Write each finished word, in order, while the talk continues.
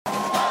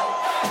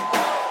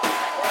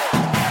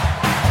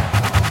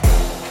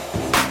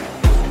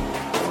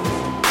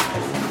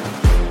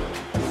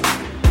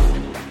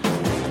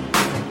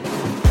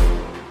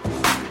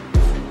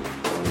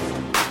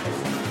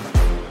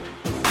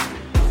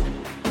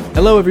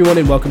Hello everyone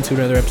and welcome to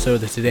another episode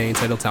of the Today in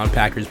Titletown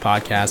Packers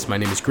podcast. My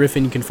name is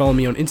Griffin. You can follow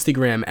me on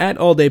Instagram at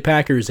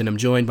AllDayPackers, and I'm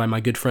joined by my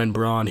good friend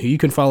Braun, who you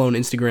can follow on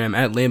Instagram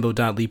at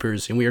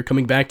Lambo.Leapers, and we are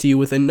coming back to you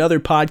with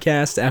another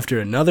podcast after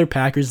another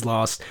Packers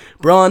loss.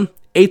 Braun,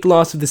 8th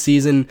loss of the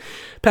season.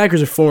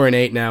 Packers are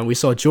 4-8 now. We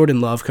saw Jordan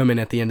Love come in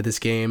at the end of this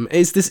game.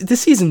 The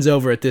season's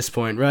over at this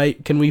point,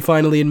 right? Can we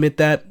finally admit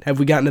that? Have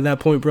we gotten to that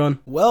point, Braun?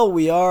 Well,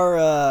 we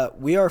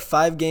are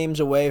 5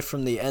 games away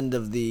from the end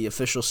of the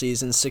official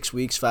season, 6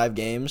 weeks, 5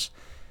 games.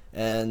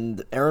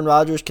 And Aaron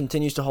Rodgers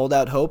continues to hold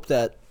out hope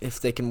that if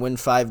they can win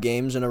 5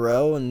 games in a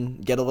row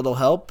and get a little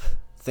help,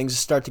 things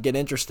start to get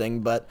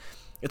interesting. But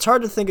it's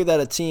hard to think of that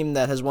a team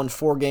that has won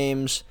 4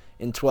 games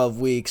in 12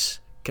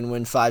 weeks can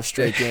win 5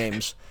 straight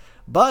games.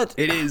 But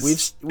it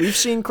is. We've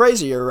seen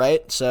crazier,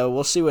 right? So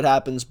we'll see what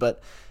happens.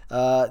 But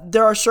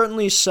there are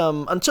certainly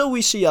some, until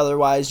we see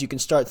otherwise, you can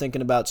start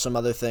thinking about some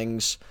other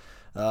things.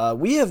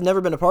 We have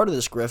never been a part of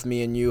this, Griff,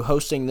 me and you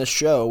hosting this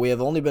show. We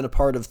have only been a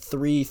part of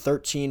 3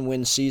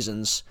 13-win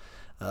seasons.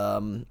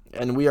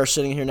 And we are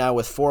sitting here now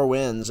with 4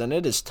 wins, and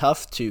it is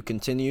tough to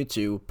continue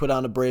to put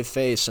on a brave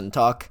face and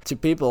talk to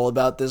people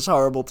about this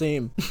horrible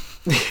team.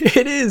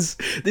 It is.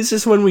 This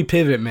is when we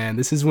pivot, man.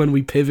 This is when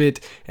we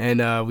pivot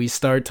and we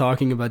start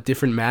talking about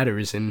different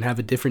matters and have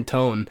a different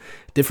tone,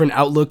 different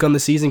outlook on the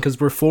season, because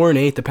we're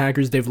 4-8. The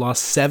Packers, they've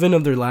lost 7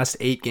 of their last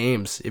 8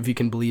 games, if you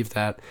can believe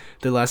that.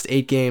 Their last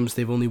 8 games,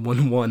 they've only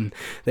won 1.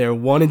 They are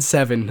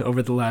 1-7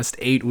 over the last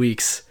 8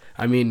 weeks.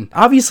 I mean,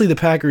 obviously the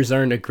Packers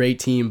aren't a great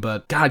team,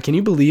 but God, can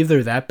you believe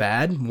they're that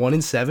bad?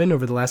 1-7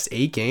 over the last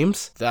 8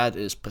 games? That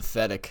is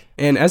pathetic.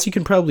 And as you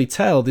can probably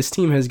tell, this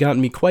team has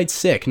gotten me quite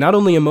sick, not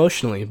only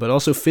emotionally, but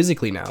also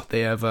physically now. They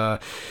have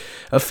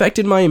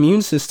affected my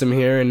immune system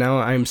here, and now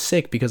I'm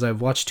sick because I've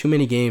watched too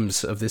many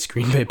games of this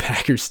Green Bay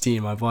Packers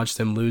team. I've watched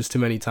them lose too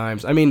many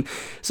times. I mean,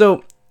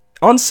 so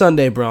on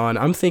Sunday, Braun,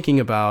 I'm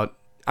thinking about,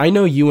 I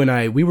know you and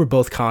I, we were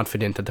both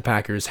confident that the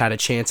Packers had a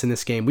chance in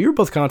this game. We were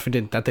both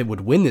confident that they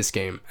would win this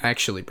game,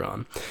 actually,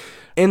 Braun.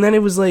 And then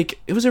it was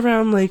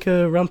around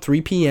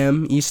 3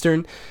 p.m.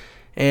 Eastern,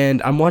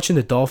 and I'm watching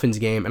the Dolphins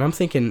game, and I'm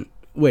thinking,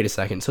 wait a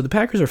second, so the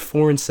Packers are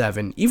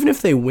 4-7. Even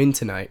if they win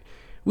tonight,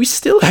 we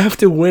still have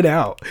to win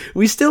out.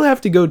 We still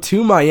have to go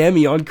to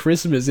Miami on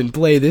Christmas and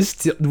play this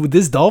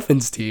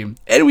Dolphins team.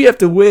 And we have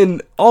to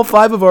win all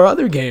 5 of our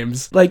other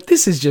games. Like,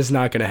 this is just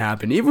not going to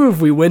happen. Even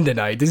if we win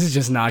tonight, this is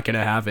just not going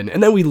to happen.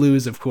 And then we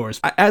lose, of course.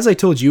 As I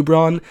told you,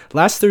 Braun,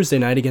 last Thursday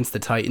night against the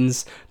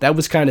Titans, that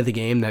was kind of the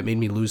game that made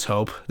me lose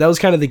hope. That was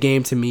kind of the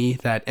game to me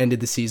that ended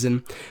the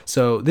season.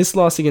 So this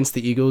loss against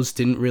the Eagles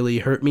didn't really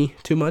hurt me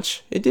too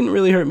much. It didn't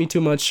really hurt me too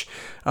much.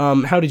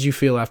 How did you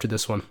feel after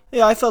this one?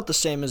 Yeah, I felt the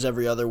same as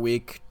every other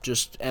week.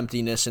 Just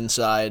emptiness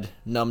inside,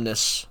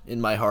 numbness in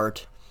my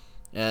heart,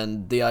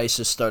 and the ice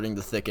is starting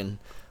to thicken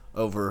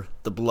over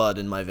the blood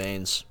in my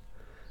veins.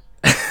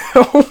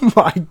 Oh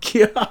my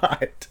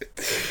God.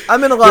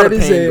 I'm in a lot of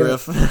pain,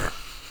 Griff.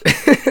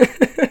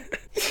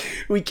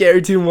 We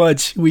care too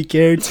much. We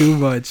care too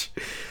much.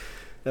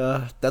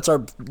 That's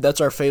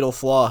our fatal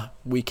flaw.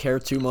 We care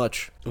too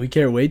much. We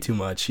care way too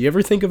much. You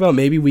ever think about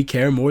maybe we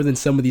care more than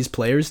some of these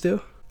players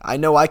do? I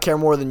know I care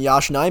more than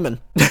Josh Nijman.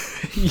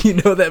 You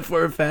know that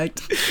for a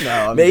fact?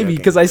 No, I'm maybe,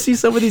 because I see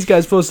some of these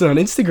guys posted on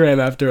Instagram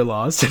after a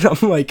loss, and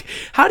I'm like,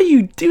 how do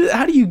you do that?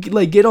 How do you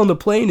get on the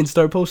plane and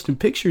start posting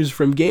pictures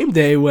from game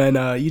day when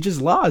you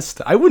just lost?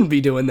 I wouldn't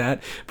be doing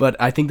that, but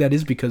I think that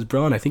is because,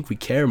 Braun, I think we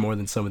care more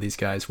than some of these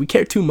guys. We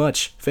care too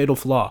much. Fatal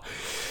flaw.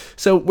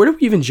 So where do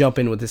we even jump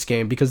in with this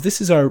game? Because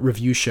this is our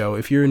review show.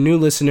 If you're a new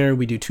listener,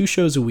 we do 2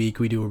 shows a week.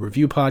 We do a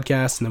review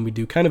podcast, and then we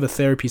do kind of a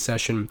therapy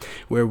session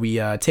where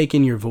we take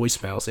in your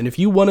voicemails. And if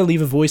you want to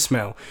leave a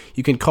voicemail,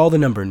 you can call the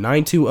number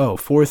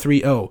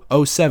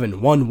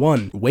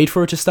 920-430-0711. Wait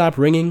for it to stop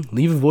ringing,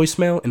 leave a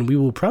voicemail, and we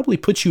will probably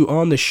put you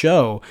on the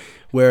show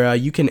where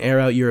you can air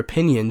out your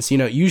opinions. You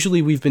know,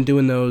 usually we've been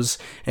doing those,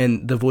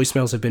 and the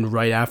voicemails have been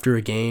right after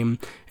a game,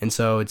 and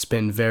so it's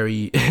been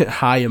very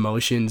high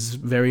emotions,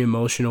 very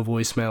emotional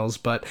voicemails,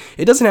 but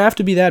it doesn't have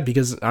to be that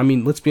because, I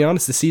mean, let's be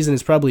honest, the season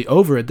is probably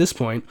over at this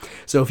point.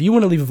 So if you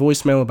want to leave a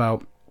voicemail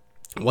about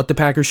what the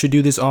Packers should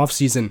do this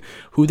offseason,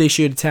 who they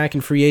should attack in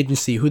free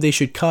agency, who they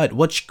should cut,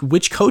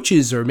 which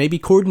coaches or maybe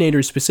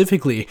coordinators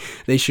specifically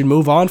they should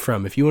move on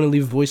from. If you want to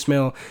leave a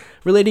voicemail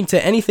relating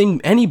to anything,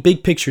 any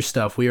big picture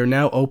stuff, we are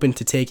now open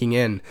to taking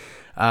in.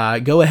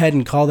 Go ahead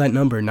and call that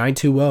number,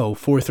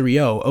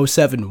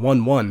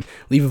 920-430-0711.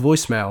 Leave a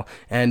voicemail,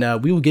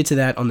 and we will get to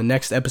that on the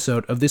next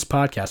episode of this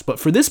podcast. But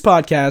for this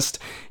podcast,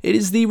 it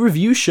is the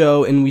review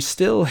show, and we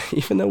still,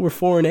 even though we're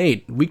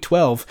 4-8, week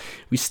 12,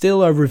 we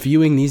still are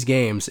reviewing these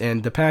games.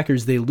 And the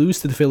Packers, they lose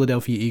to the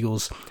Philadelphia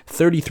Eagles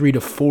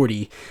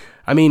 33-40.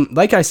 I mean,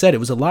 like I said, it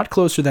was a lot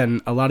closer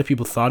than a lot of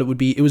people thought it would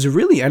be. It was a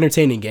really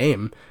entertaining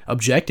game,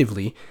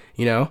 objectively,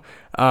 you know.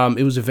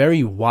 It was a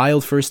very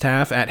wild first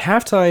half. At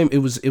halftime, it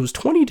was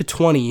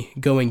 20-20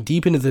 going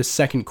deep into the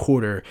second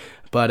quarter.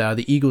 but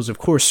the Eagles, of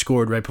course,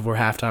 scored right before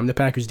halftime. The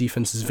Packers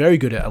defense is very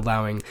good at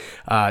allowing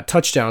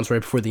touchdowns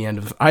right before the end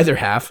of either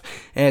half,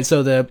 and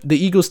so the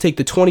Eagles take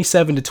the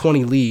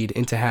 27-20 lead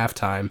into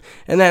halftime,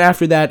 and then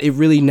after that, it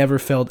really never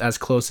felt as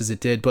close as it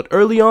did. But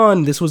early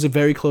on, this was a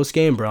very close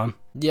game, Bron.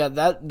 Yeah,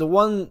 the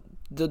one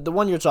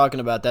you're talking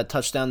about, that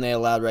touchdown they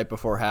allowed right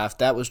before half,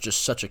 that was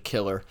just such a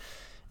killer.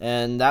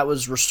 And that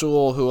was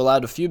Rasul, who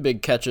allowed a few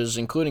big catches,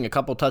 including a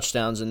couple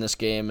touchdowns in this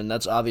game, and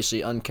that's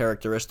obviously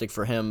uncharacteristic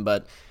for him.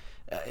 But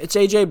it's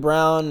A.J.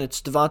 Brown,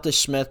 it's Devonta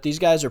Smith. These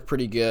guys are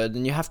pretty good,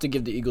 and you have to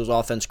give the Eagles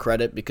offense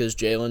credit because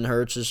Jalen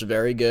Hurts is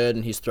very good,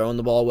 and he's throwing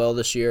the ball well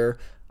this year,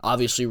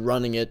 obviously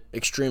running it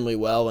extremely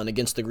well, and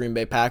against the Green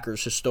Bay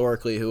Packers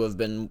historically, who have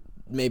been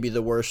maybe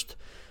the worst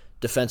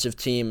defensive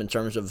team in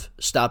terms of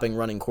stopping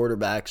running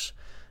quarterbacks.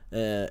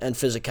 And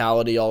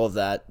physicality, all of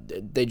that.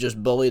 They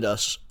just bullied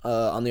us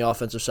on the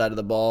offensive side of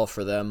the ball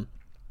for them.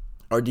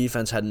 Our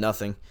defense had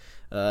nothing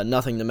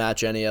to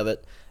match any of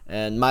it.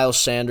 And Miles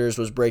Sanders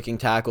was breaking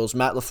tackles.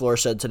 Matt LaFleur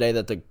said today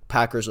that the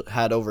Packers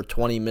had over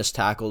 20 missed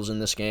tackles in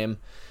this game.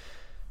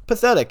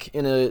 Pathetic.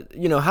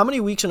 How many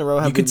weeks in a row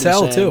have you could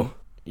tell saying, too?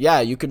 Yeah,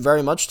 you could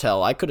very much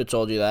tell. I could have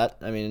told you that.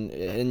 I mean,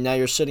 and now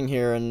you're sitting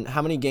here, and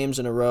how many games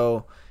in a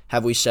row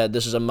have we said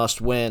this is a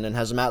must-win? And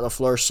has Matt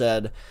LaFleur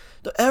said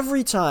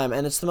every time,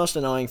 and it's the most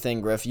annoying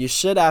thing, Griff, you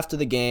sit after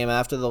the game,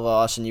 after the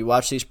loss, and you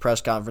watch these press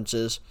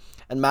conferences,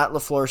 and Matt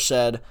LaFleur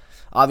said,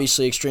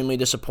 obviously extremely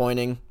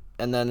disappointing,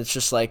 and then it's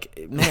just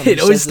like, man, it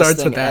always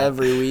starts with that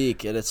every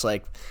week, and it's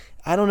like,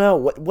 I don't know,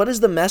 what is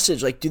the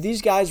message? Like, do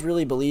these guys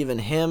really believe in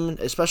him,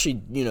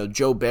 especially,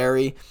 Joe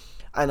Barry?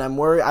 And I'm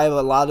worried, I have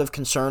a lot of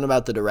concern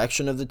about the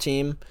direction of the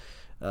team.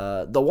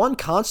 The one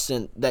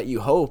constant that you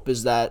hope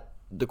is that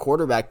the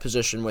quarterback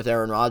position with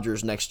Aaron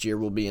Rodgers next year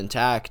will be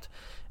intact.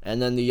 And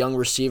then the young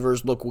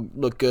receivers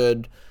look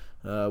good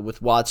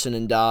with Watson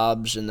and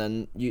Dobbs. And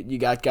then you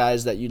got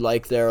guys that you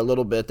like there a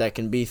little bit that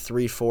can be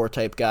 3-4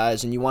 type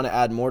guys. And you want to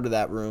add more to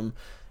that room.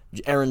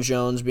 Aaron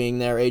Jones being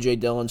there, A.J.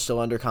 Dillon still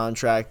under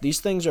contract. These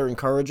things are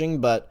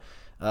encouraging, but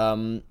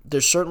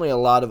there's certainly a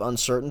lot of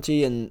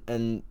uncertainty.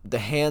 And the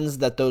hands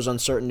that those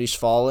uncertainties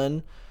fall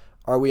in,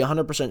 are we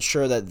 100%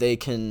 sure that they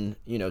can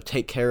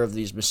take care of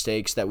these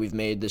mistakes that we've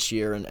made this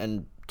year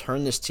and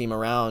turn this team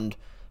around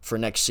for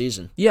next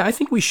season? Yeah, I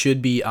think we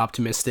should be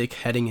optimistic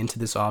heading into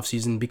this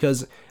offseason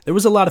because there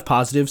was a lot of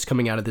positives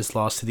coming out of this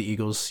loss to the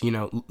Eagles.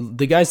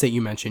 The guys that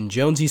you mentioned,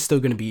 Jonesy's still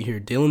going to be here,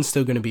 Dillon's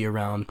still going to be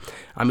around.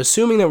 I'm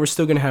assuming that we're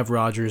still going to have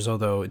Rodgers,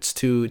 although it's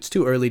too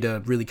early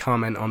to really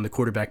comment on the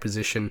quarterback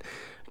position.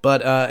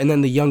 But and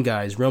then the young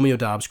guys, Romeo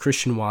Doubs,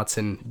 Christian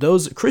Watson.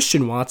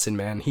 Christian Watson,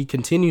 man, he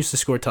continues to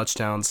score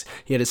touchdowns.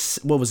 He had a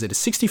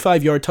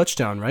 65-yard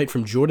touchdown, right,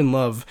 from Jordan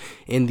Love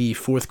in the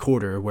fourth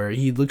quarter, where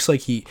he looks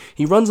like he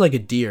runs like a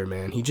deer,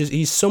 man.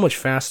 He's so much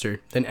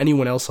faster than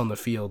anyone else on the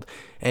field.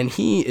 And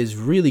he is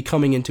really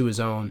coming into his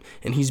own,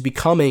 and he's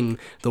becoming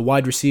the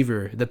wide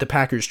receiver that the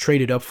Packers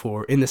traded up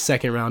for in the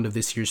second round of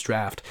this year's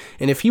draft.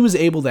 And if he was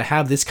able to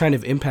have this kind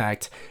of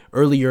impact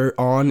earlier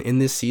on in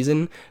this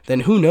season,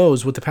 then who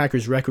knows what the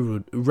Packers'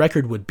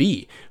 record would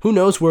be? Who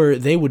knows where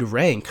they would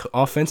rank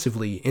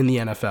offensively in the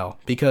NFL?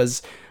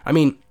 Because, I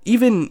mean,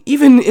 even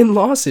in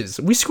losses,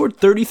 we scored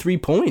 33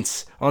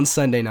 points on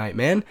Sunday night,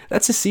 man.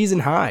 That's a season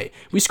high.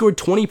 We scored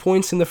 20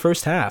 points in the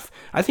first half.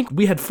 I think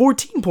we had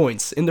 14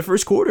 points in the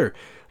first quarter.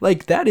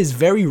 Like, that is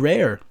very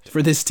rare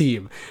for this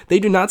team. They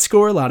do not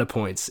score a lot of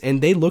points, and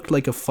they looked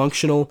like a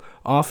functional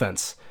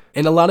offense.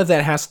 And a lot of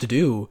that has to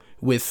do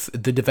with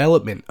the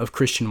development of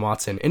Christian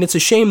Watson. And it's a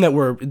shame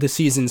that the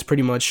season's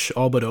pretty much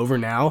all but over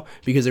now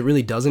because it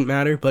really doesn't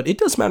matter. But it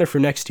does matter for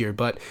next year.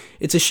 But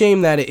it's a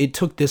shame that it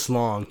took this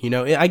long.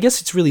 I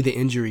guess it's really the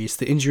injuries.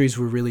 The injuries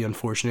were really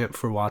unfortunate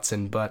for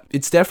Watson. But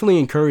it's definitely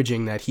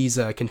encouraging that he's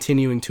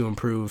continuing to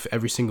improve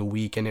every single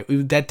week. And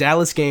that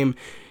Dallas game,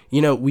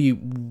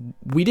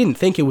 we didn't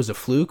think it was a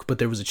fluke, but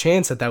there was a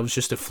chance that was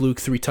just a fluke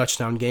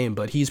 3-touchdown game.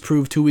 But he's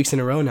proved 2 weeks in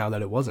a row now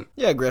that it wasn't.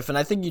 Yeah, Griffin,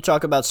 I think you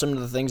talk about some of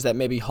the things that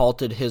maybe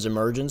halted his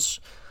emergence.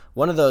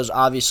 One of those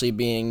obviously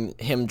being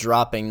him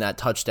dropping that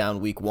touchdown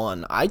week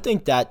 1. I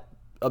think that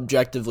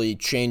objectively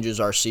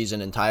changes our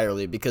season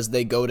entirely because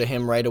they go to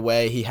him right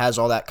away. He has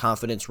all that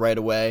confidence right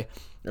away.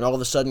 And all of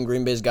a sudden,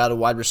 Green Bay's got a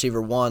wide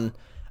receiver 1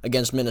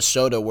 against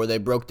Minnesota where they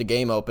broke the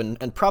game open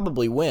and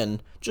probably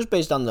win just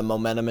based on the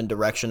momentum and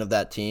direction of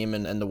that team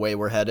and the way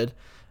we're headed.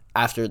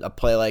 After a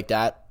play like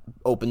that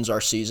opens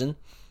our season.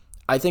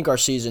 I think our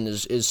season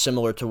is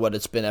similar to what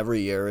it's been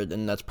every year,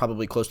 and that's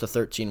probably close to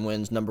 13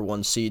 wins, number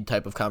 1 seed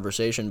type of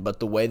conversation. But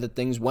the way that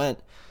things went,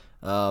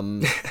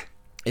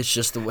 it's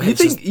just the way.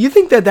 You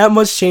think that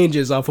much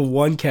changes off of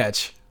one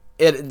catch?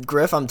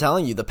 Griff, I'm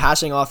telling you, the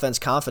passing offense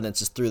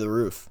confidence is through the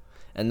roof.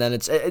 And then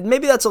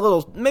maybe it's a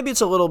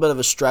little bit of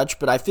a stretch,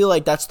 but I feel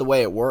like that's the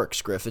way it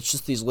works, Griff. It's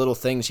just these little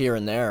things here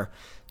and there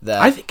that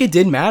I think it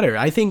did matter.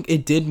 I think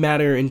it did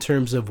matter in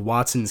terms of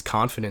Watson's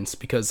confidence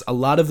because a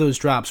lot of those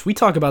drops, we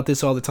talk about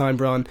this all the time,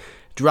 Bron.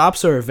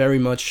 Drops are very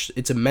much,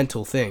 it's a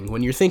mental thing.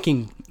 When you're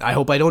thinking, I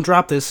hope I don't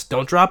drop this,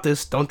 don't drop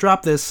this, don't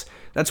drop this,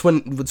 that's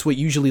what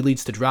usually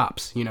leads to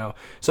drops, you know?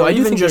 So I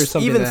do think there's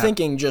something even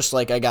thinking just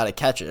like I gotta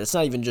catch it. It's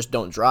not even just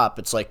don't drop.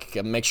 It's like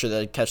make sure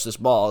that I catch this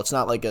ball. It's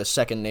not like a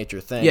second nature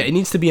thing. Yeah, it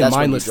needs to be a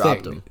mindless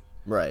thing.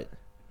 Right.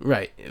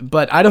 Right,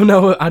 but I don't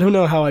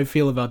know how I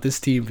feel about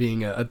this team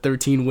being a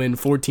 13-win,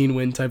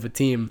 14-win type of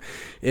team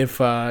if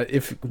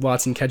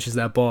Watson catches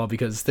that ball,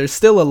 because there's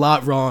still a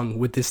lot wrong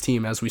with this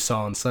team, as we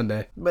saw on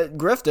Sunday. But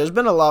Griff, there's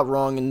been a lot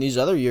wrong in these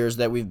other years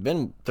that we've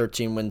been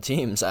 13-win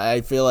teams. I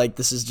feel like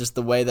this is just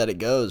the way that it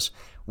goes.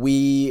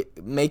 We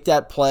make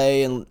that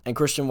play and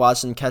Christian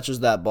Watson catches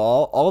that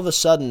ball. All of a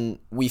sudden,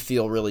 we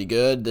feel really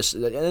good.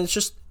 And it's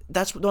just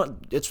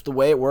it's the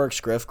way it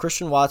works, Griff.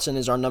 Christian Watson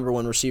is our number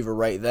one receiver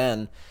right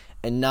then,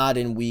 and not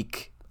in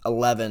week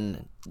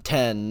 11,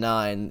 10,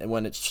 9,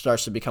 when it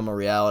starts to become a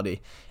reality.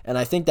 And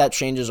I think that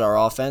changes our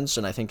offense,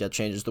 and I think that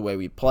changes the way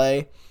we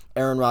play.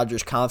 Aaron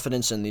Rodgers'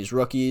 confidence in these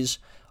rookies,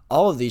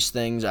 all of these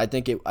things, I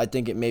think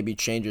it maybe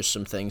changes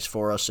some things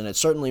for us, and it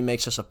certainly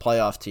makes us a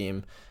playoff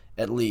team,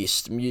 at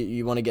least.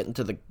 You want to get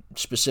into the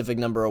specific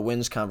number of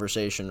wins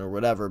conversation or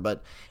whatever,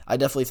 but I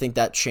definitely think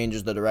that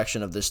changes the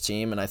direction of this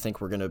team, and I think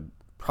we're going to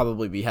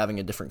probably be having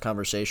a different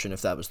conversation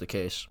if that was the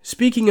case.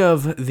 Speaking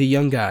of the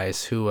young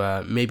guys who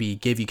maybe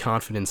gave you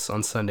confidence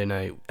on Sunday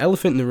night,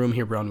 elephant in the room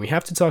here, Braun, we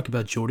have to talk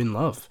about Jordan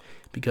Love.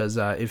 Because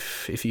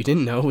if you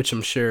didn't know, which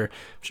I'm sure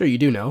you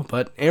do know,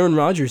 but Aaron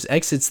Rodgers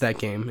exits that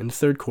game in the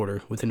third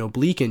quarter with an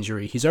oblique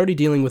injury. He's already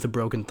dealing with a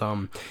broken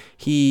thumb.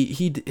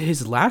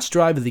 His last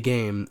drive of the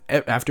game,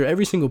 after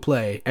every single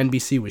play,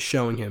 NBC was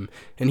showing him,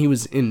 and he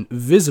was in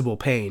visible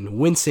pain,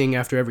 wincing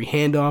after every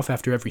handoff,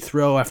 after every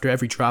throw, after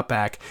every drop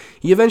back.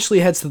 He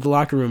eventually heads to the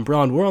locker room.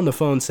 Braun, we're on the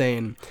phone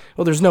saying,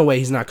 well, there's no way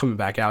he's not coming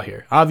back out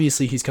here.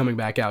 Obviously, he's coming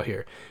back out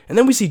here. And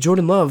then we see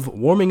Jordan Love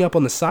warming up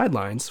on the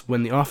sidelines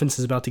when the offense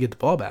is about to get the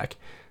ball back.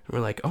 And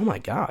we're like, oh my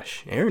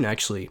gosh, Aaron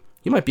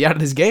he might be out of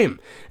this game.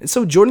 And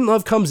so Jordan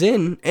Love comes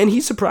in, and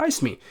he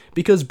surprised me.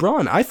 Because,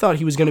 Braun, I thought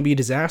he was going to be a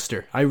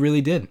disaster. I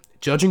really did.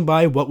 Judging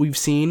by what we've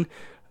seen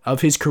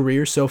of his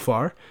career so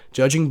far,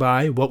 judging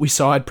by what we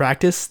saw at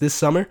practice this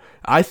summer,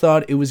 I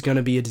thought it was going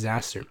to be a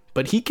disaster.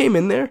 But he came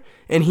in there,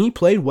 and he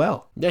played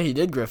well. Yeah, he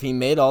did, Griff. He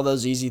made all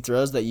those easy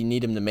throws that you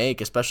need him to make,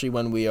 especially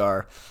when we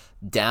are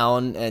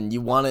down and you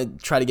want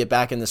to try to get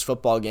back in this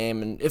football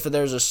game. And if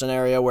there's a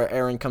scenario where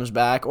Aaron comes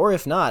back, or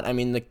if not, I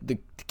mean, the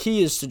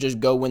key is to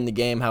just go win the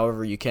game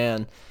however you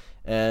can.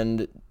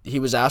 And he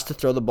was asked to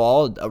throw the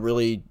ball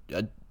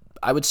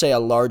I would say a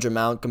large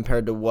amount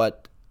compared to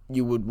what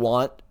you would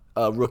want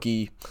a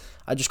rookie.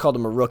 I just called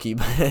him a rookie,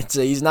 but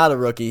he's not a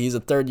rookie. He's a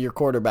third-year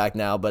quarterback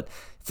now, but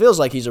feels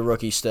like he's a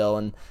rookie still.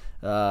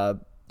 And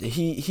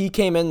he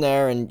came in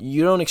there, and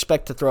you don't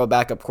expect to throw a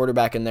backup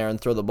quarterback in there and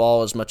throw the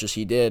ball as much as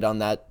he did on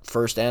that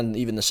first and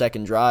even the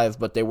second drive,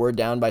 but they were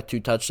down by 2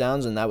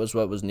 touchdowns, and that was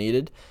what was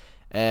needed.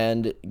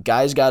 And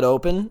guys got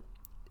open.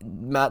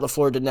 Matt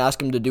LaFleur didn't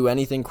ask him to do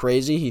anything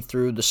crazy. He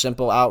threw the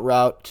simple out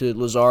route to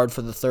Lazard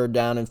for the 3rd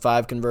down and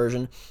 5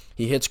 conversion.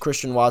 He hits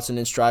Christian Watson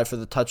in stride for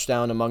the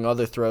touchdown, among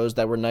other throws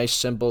that were nice,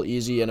 simple,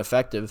 easy, and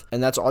effective.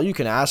 And that's all you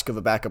can ask of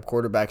a backup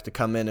quarterback to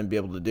come in and be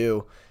able to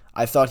do.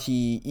 I thought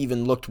he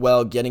even looked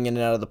well getting in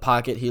and out of the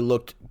pocket. He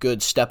looked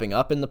good stepping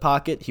up in the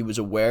pocket. He was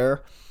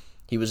aware.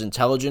 He was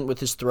intelligent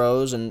with his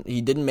throws, and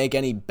he didn't make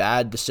any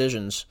bad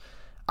decisions.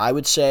 I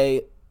would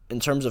say in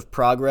terms of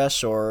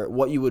progress or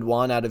what you would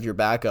want out of your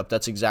backup,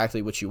 that's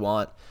exactly what you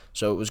want.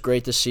 So it was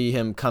great to see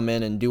him come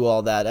in and do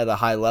all that at a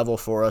high level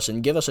for us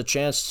and give us a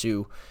chance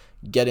to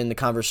get in the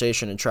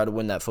conversation and try to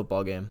win that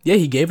football game. Yeah,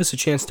 he gave us a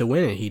chance to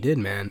win it. He did,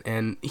 man.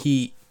 And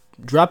he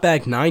dropped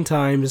back 9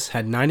 times,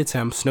 had 9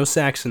 attempts, no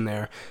sacks in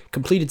there,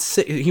 completed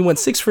 6, he went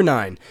 6 for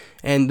 9,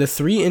 and the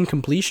 3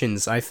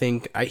 incompletions, I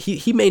think,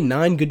 he made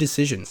 9 good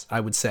decisions,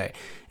 I would say.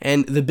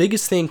 And the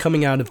biggest thing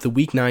coming out of the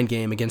Week 9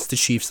 game against the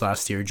Chiefs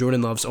last year,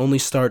 Jordan Love's only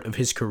start of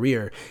his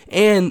career,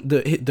 and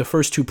the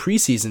first 2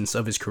 preseasons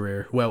of his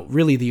career, well,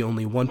 really the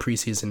only one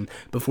preseason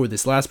before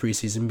this last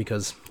preseason,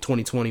 because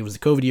 2020 was the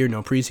COVID year,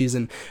 no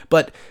preseason,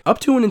 but up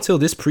to and until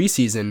this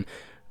preseason,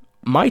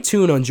 my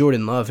tune on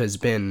Jordan Love has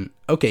been,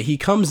 okay, he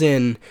comes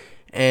in,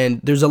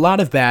 and there's a lot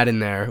of bad in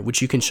there,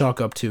 which you can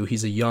chalk up to.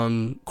 He's a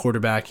young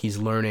quarterback, he's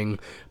learning.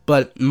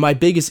 But my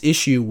biggest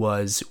issue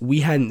was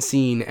we hadn't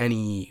seen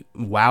any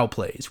wow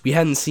plays. We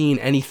hadn't seen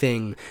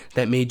anything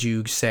that made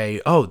you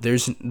say, oh,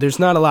 there's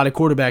not a lot of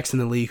quarterbacks in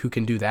the league who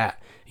can do that.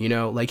 You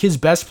know, like his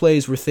best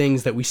plays were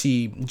things that we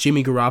see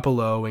Jimmy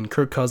Garoppolo and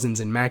Kirk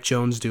Cousins and Mac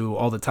Jones do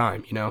all the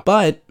time, you know.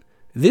 But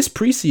this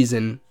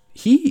preseason,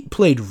 he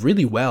played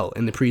really well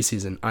in the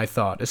preseason, I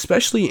thought,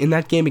 especially in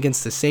that game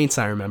against the Saints,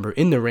 I remember,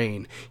 in the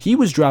rain. He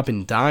was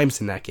dropping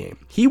dimes in that game.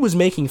 He was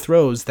making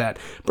throws that,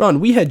 Braun,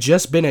 we had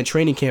just been at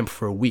training camp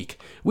for a week.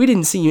 We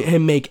didn't see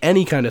him make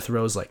any kind of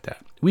throws like that.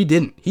 We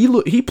didn't.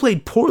 He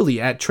played poorly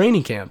at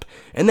training camp,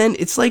 and then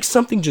it's like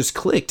something just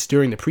clicked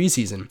during the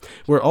preseason,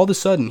 where all of a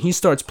sudden he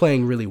starts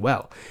playing really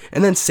well.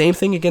 And then same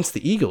thing against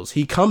the Eagles.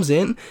 He comes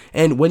in,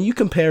 and when you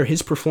compare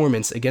his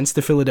performance against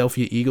the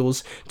Philadelphia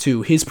Eagles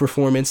to his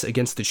performance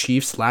against the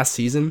Chiefs last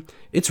season,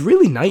 it's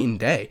really night and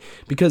day,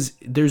 because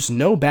there's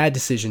no bad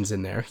decisions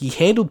in there. He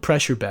handled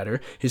pressure better,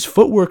 his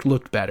footwork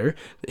looked better,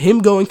 him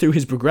going through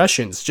his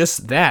progressions,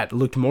 just that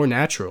looked more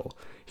natural.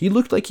 He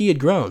looked like he had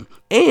grown,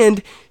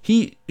 and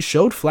he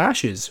showed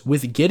flashes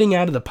with getting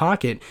out of the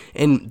pocket,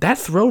 and that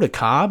throw to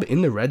Cobb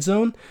in the red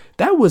zone,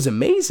 that was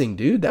amazing,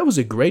 dude. That was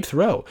a great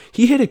throw.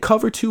 He hit a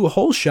cover 2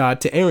 hole shot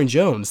to Aaron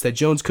Jones that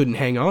Jones couldn't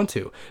hang on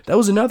to. That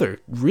was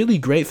another really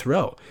great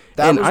throw.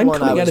 That was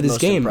one I was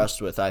most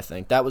impressed with, I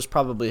think. That was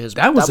probably his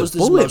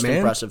most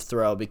impressive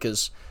throw,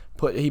 because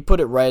he put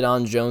it right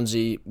on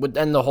Jonesy,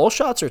 and the whole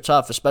shots are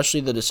tough,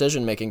 especially the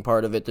decision-making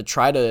part of it, to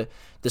try to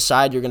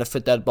decide you're going to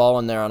fit that ball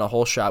in there on a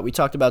whole shot. We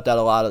talked about that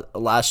a lot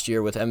last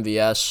year with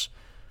MVS,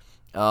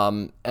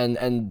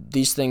 and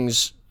these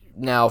things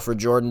now for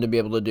Jordan to be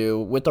able to do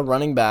with the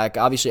running back.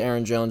 Obviously,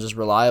 Aaron Jones is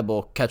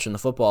reliable catching the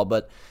football,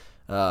 but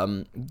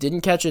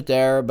didn't catch it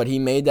there, but he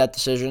made that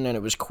decision, and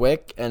it was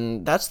quick,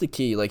 and that's the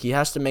key. Like, he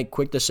has to make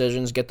quick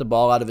decisions, get the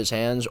ball out of his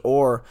hands,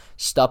 or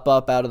step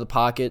up out of the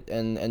pocket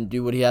and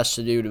do what he has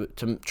to do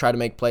to try to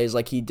make plays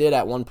like he did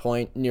at one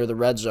point near the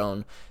red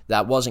zone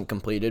that wasn't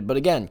completed. But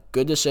again,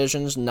 good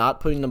decisions, not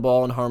putting the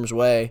ball in harm's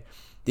way.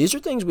 These are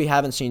things we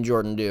haven't seen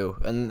Jordan do,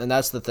 and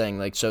that's the thing.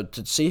 Like, so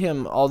to see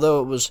him, although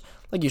it was,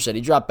 like you said,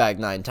 he dropped back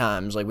 9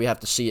 times, like, we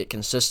have to see it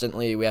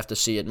consistently, we have to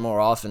see it more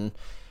often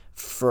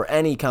for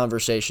any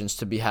conversations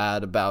to be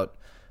had about,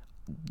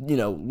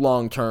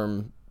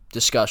 long-term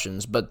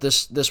discussions. But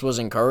this was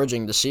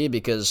encouraging to see,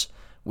 because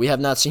we have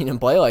not seen him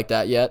play like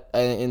that yet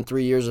in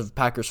 3 years of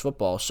Packers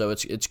football. So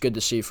it's good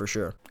to see for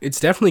sure. It's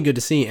definitely good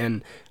to see,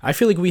 and I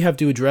feel like we have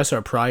to address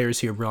our priors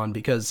here, Ron,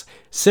 because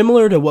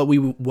similar to what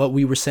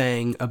we were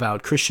saying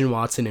about Christian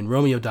Watson and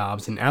Romeo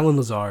Doubs and Alan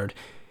Lazard,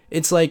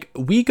 it's like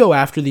we go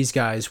after these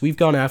guys. We've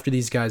gone after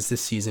these guys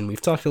this season.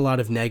 We've talked a lot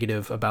of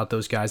negative about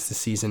those guys this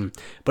season,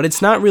 but it's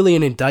not really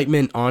an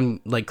indictment on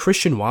like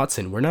Christian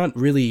Watson. We're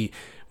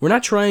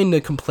not trying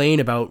to complain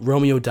about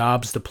Romeo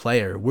Doubs, the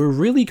player. We're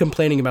really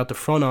complaining about the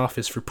front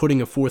office for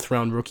putting a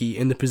 4th-round rookie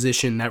in the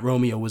position that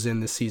Romeo was in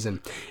this season.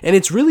 And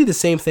it's really the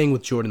same thing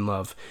with Jordan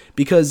Love,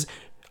 because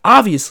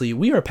obviously,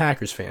 we are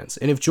Packers fans,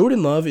 and if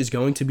Jordan Love is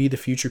going to be the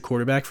future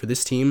quarterback for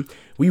this team,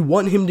 we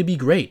want him to be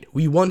great.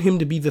 We want him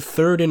to be the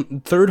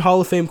third Hall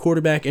of Fame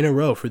quarterback in a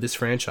row for this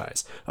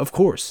franchise, of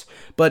course.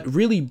 But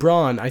really,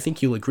 Braun, I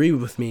think you'll agree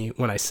with me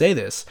when I say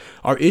this,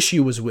 our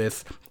issue was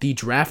with the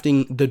draft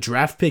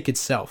pick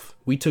itself.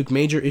 We took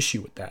major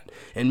issue with that.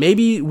 And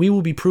maybe we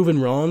will be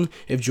proven wrong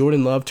if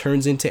Jordan Love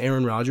turns into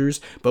Aaron Rodgers,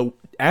 but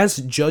as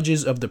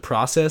judges of the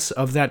process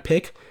of that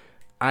pick,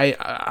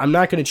 I'm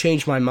not going to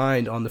change my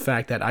mind on the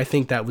fact that I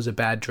think that was a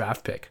bad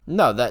draft pick.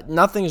 No, that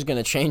nothing's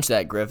going to change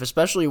that, Griff,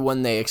 especially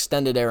when they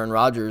extended Aaron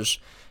Rodgers.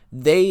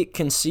 They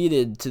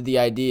conceded to the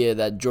idea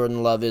that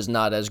Jordan Love is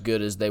not as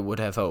good as they would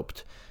have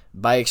hoped.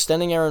 By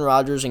extending Aaron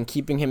Rodgers and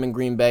keeping him in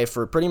Green Bay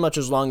for pretty much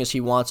as long as he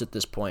wants at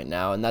this point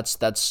now, and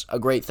that's a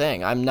great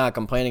thing. I'm not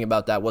complaining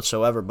about that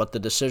whatsoever, but the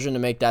decision to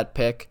make that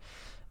pick,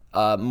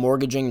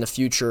 mortgaging the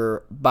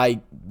future by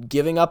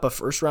giving up a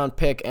 1st-round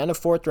pick and a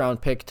 4th-round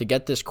pick to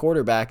get this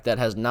quarterback that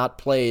has not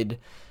played,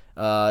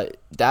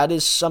 that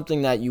is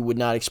something that you would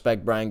not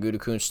expect Brian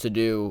Gutekunst to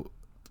do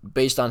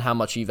based on how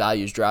much he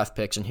values draft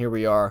picks. And here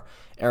we are.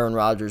 Aaron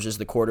Rodgers is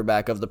the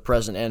quarterback of the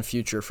present and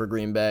future for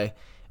Green Bay.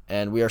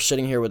 And we are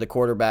sitting here with a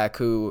quarterback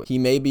who, he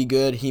may be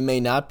good, he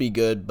may not be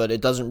good, but it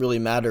doesn't really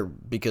matter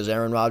because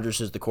Aaron Rodgers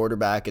is the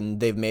quarterback,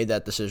 and they've made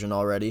that decision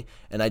already.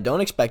 And I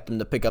don't expect them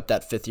to pick up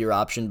that 5th-year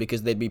option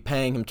because they'd be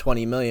paying him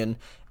 $20 million,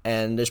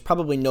 and there's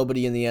probably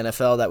nobody in the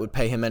NFL that would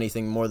pay him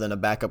anything more than a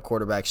backup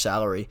quarterback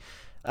salary.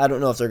 I don't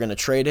know if they're going to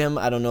trade him.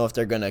 I don't know if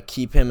they're going to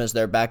keep him as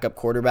their backup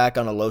quarterback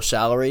on a low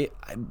salary,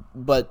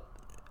 but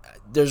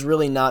there's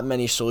really not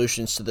many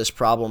solutions to this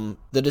problem.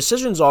 The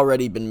decision's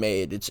already been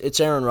made. It's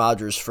Aaron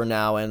Rodgers for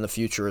now and the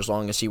future as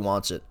long as he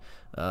wants it.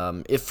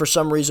 If for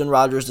some reason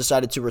Rodgers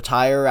decided to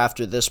retire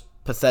after this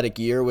pathetic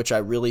year, which I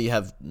really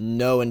have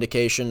no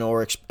indication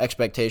or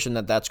expectation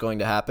that that's going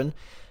to happen,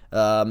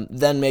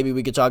 then maybe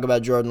we could talk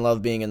about Jordan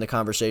Love being in the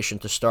conversation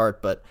to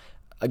start. But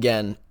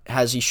again,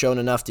 has he shown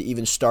enough to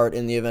even start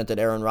in the event that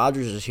Aaron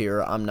Rodgers is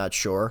here? I'm not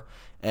sure.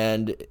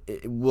 And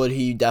would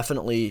he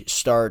definitely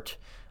start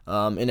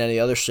in any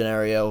other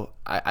scenario?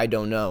 I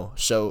don't know.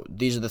 So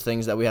these are the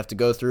things that we have to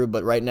go through.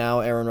 But right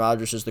now, Aaron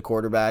Rodgers is the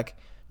quarterback.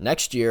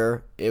 Next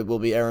year, it will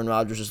be Aaron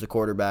Rodgers as the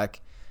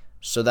quarterback.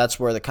 So that's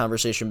where the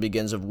conversation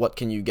begins of what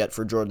can you get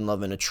for Jordan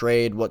Love in a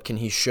trade? What can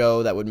he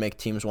show that would make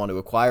teams want to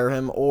acquire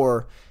him?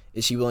 Or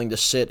is he willing to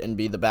sit and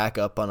be the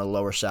backup on a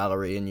lower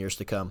salary in years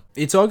to come?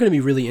 It's all going to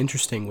be really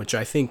interesting, which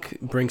I think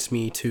brings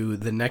me to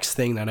the next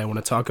thing that I want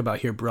to talk about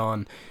here,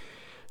 Braun.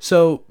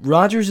 So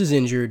Rodgers is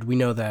injured. We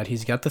know that.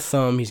 He's got the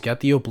thumb. He's got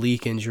the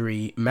oblique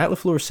injury. Matt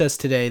LaFleur says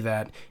today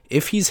that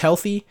if he's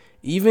healthy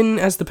Even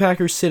as the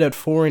Packers sit at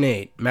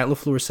 4-8, Matt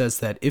LaFleur says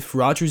that if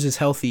Rodgers is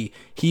healthy,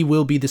 he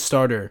will be the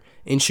starter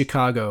in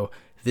Chicago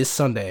this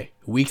Sunday,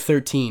 Week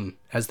 13,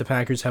 as the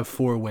Packers have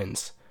 4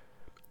 wins.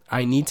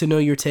 I need to know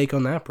your take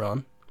on that,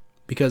 Braun,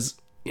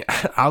 because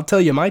I'll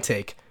tell you my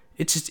take.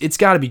 It's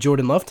got to be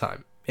Jordan Love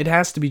time. It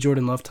has to be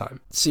Jordan Love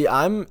time. See,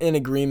 I'm in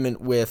agreement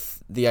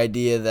with the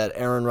idea that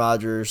Aaron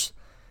Rodgers,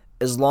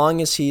 as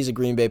long as he's a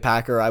Green Bay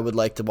Packer, I would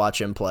like to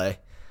watch him play.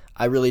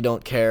 I really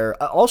don't care.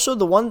 Also,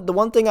 the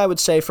one thing I would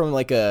say from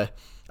like the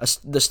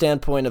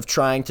standpoint of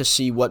trying to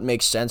see what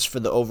makes sense for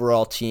the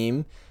overall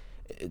team,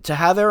 to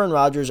have Aaron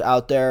Rodgers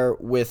out there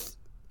with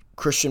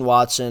Christian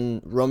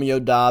Watson, Romeo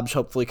Doubs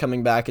hopefully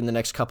coming back in the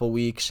next couple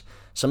weeks,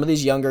 some of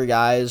these younger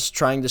guys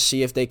trying to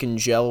see if they can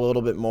gel a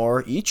little bit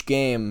more. Each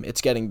game,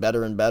 it's getting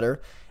better and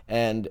better,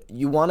 and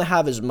you want to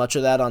have as much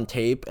of that on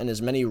tape and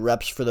as many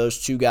reps for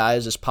those two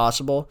guys as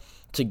possible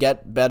to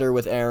get better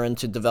with Aaron,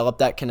 to develop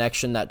that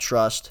connection, that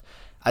trust.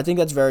 I think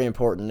that's very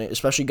important,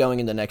 especially going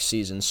into next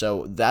season.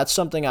 So that's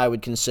something I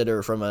would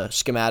consider from a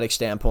schematic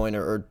standpoint,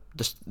 or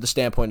the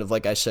standpoint of,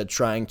 like I said,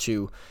 trying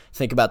to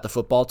think about the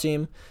football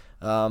team.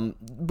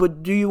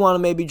 But do you want to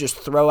maybe just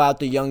throw out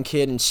the young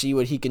kid and see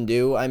what he can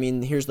do? I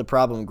mean, here's the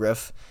problem,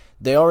 Griff.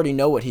 They already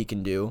know what he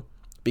can do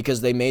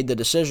because they made the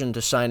decision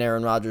to sign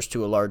Aaron Rodgers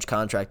to a large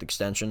contract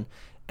extension,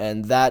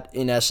 and that,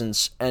 in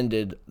essence,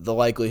 ended the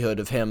likelihood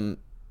of him.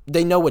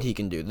 They know what he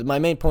can do. My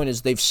main point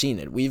is they've seen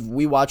it.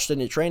 We watched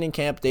it in training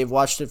camp. They've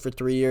watched it for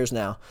 3 years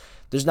now.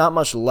 There's not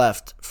much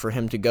left for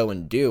him to go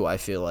and do, I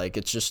feel like.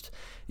 It's just,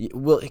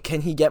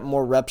 can he get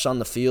more reps on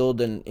the field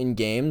and in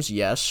games?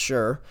 Yes,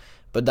 sure.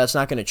 But that's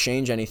not going to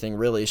change anything,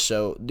 really.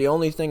 So the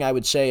only thing I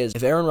would say is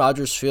if Aaron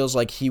Rodgers feels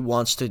like he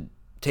wants to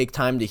take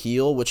time to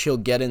heal, which he'll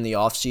get in the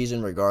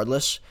offseason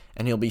regardless,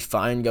 and he'll be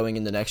fine going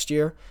into next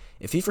year,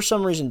 if he for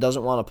some reason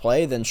doesn't want to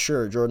play, then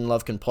sure, Jordan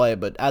Love can play.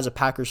 But as a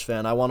Packers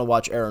fan, I want to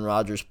watch Aaron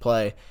Rodgers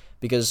play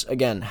because,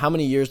 again, how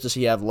many years does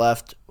he have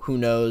left? Who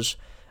knows?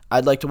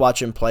 I'd like to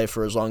watch him play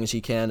for as long as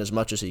he can, as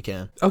much as he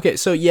can. Okay,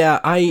 so yeah,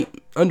 I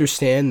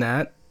understand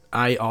that.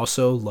 I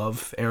also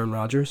love Aaron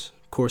Rodgers.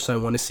 Of course, I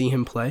want to see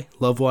him play.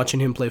 Love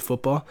watching him play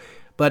football.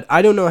 But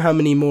I don't know how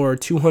many more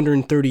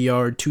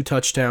 230-yard,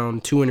 2-touchdown,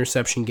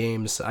 2-interception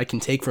games I can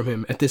take from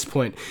him at this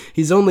point.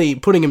 He's only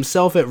putting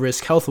himself at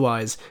risk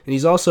health-wise, and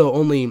he's also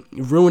only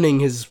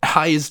ruining his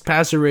highest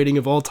passer rating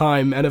of all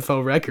time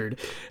NFL record.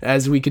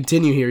 As we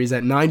continue here, he's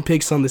at 9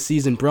 picks on the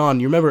season.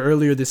 Braun, you remember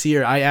earlier this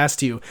year, I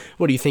asked you,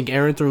 what do you think,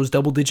 Aaron throws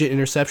double-digit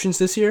interceptions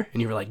this year?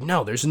 And you were like,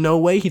 no, there's no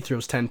way he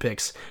throws 10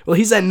 picks. Well,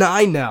 he's at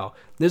 9 now.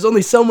 There's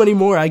only so many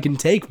more I can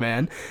take,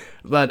 man.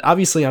 But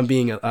obviously I'm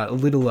being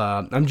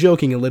I'm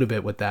joking a little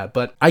bit with that.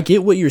 But I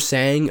get what you're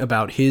saying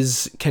about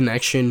his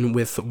connection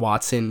with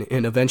Watson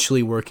and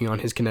eventually working on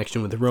his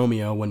connection with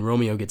Romeo when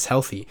Romeo gets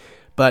healthy.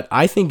 But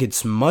I think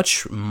it's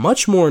much,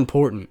 much more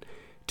important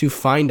to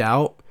find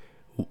out,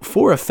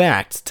 for a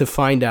fact, to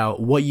find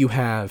out what you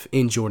have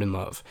in Jordan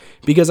Love.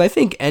 Because I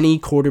think any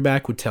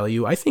quarterback would tell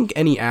you, I think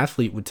any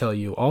athlete would tell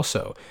you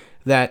also,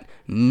 that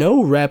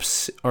no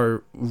reps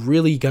are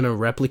really going to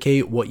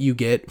replicate what you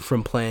get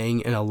from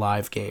playing in a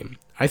live game.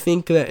 I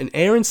think that, and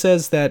Aaron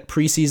says that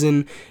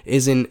preseason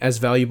isn't as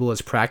valuable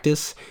as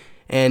practice,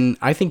 and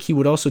I think he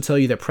would also tell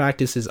you that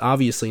practice is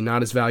obviously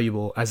not as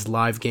valuable as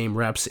live game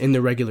reps in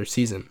the regular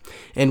season.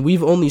 And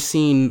we've only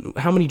seen,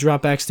 how many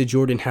dropbacks did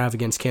Jordan have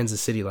against Kansas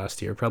City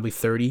last year? Probably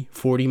 30,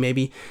 40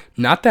 maybe.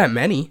 Not that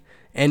many.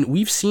 And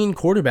we've seen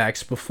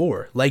quarterbacks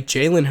before, like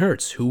Jalen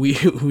Hurts,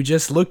 who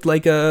just looked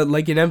like an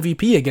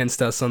MVP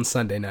against us on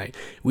Sunday night.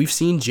 We've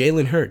seen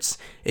Jalen Hurts.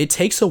 It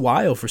takes a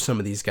while for some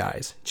of these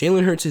guys.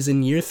 Jalen Hurts is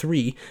in year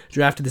 3,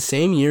 drafted the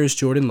same year as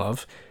Jordan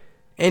Love,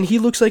 and he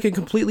looks like a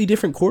completely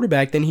different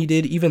quarterback than he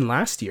did even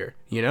last year,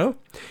 you know?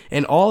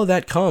 And all of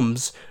that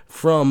comes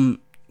from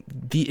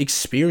the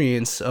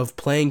experience of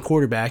playing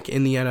quarterback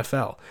in the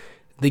NFL.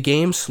 The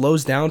game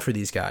slows down for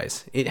these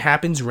guys. It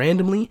happens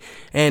randomly,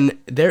 and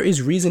there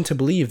is reason to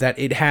believe that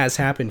it has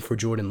happened for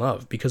Jordan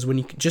Love, because when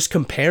you just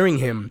comparing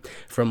him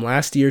from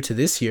last year to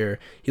this year,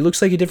 he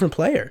looks like a different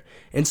player.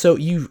 And so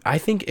I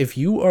think if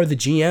you are the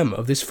GM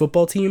of this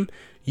football team,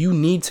 you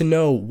need to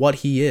know what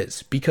he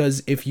is,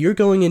 because if you're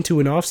going into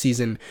an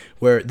offseason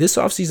where this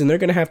offseason they're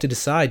going to have to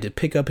decide to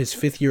pick up his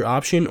 5th-year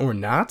option or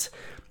not,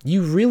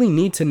 you really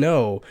need to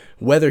know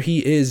whether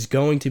he is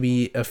going to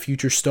be a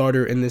future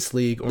starter in this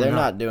league or not. They're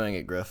not doing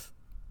it, Griff.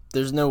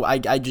 There's no, I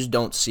just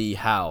don't see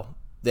how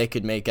they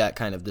could make that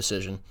kind of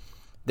decision.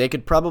 They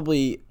could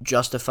probably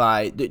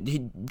justify,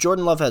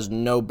 Jordan Love has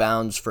no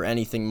bounds for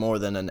anything more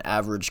than an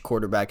average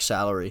quarterback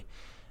salary,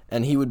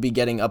 and he would be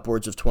getting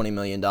upwards of $20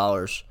 million.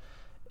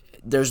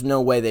 There's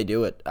no way they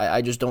do it.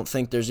 I just don't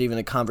think there's even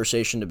a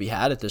conversation to be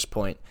had at this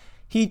point.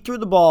 He threw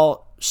the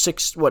ball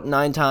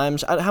 9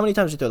 times? How many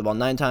times did he throw the ball?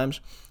 9 times.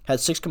 Had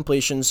 6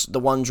 completions, the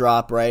 1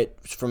 drop, right,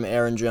 from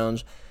Aaron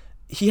Jones.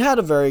 He had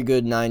a very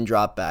good 9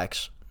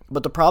 dropbacks.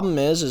 But the problem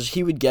is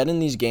he would get in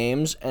these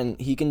games, and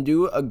he can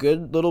do a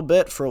good little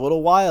bit for a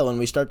little while, and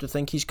we start to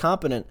think he's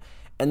competent.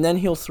 and then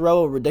he'll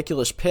throw a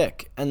ridiculous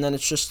pick, and then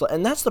it's just,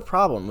 and that's the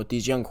problem with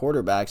these young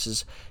quarterbacks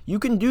is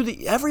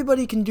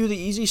everybody can do the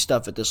easy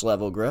stuff at this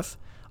level, Griff.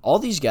 All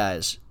these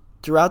guys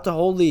throughout the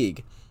whole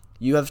league,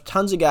 you have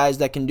tons of guys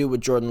that can do what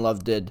Jordan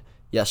Love did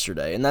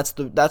yesterday, and that's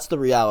the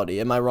reality.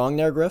 Am I wrong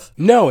there, Griff?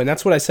 No, and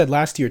that's what I said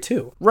last year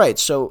too. Right.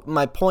 So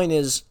my point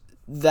is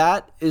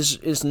that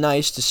is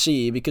nice to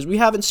see because we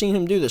haven't seen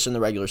him do this in the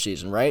regular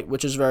season, right?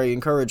 Which is very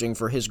encouraging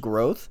for his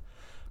growth.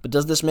 But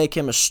does this make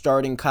him a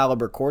starting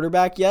caliber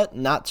quarterback yet?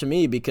 Not to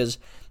me, because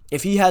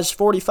if he has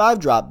 45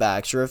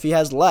 dropbacks or if he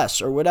has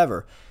less or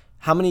whatever,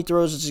 how many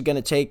throws is it going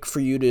to take for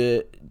you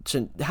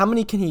to how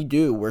many can he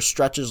do where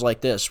stretches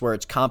like this, where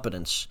it's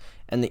competence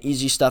and the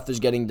easy stuff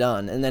is getting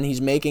done, and then he's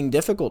making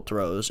difficult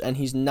throws and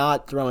he's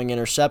not throwing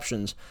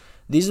interceptions?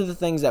 These are the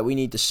things that we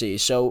need to see.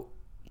 So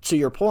to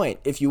your point,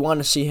 if you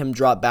want to see him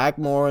drop back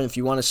more and if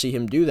you want to see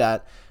him do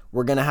that,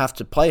 we're going to have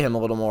to play him a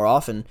little more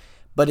often.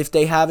 But if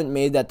they haven't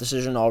made that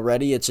decision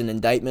already, it's an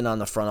indictment on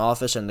the front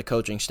office and the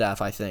coaching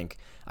staff, I think.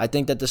 I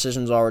think that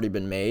decision's already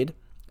been made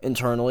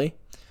internally.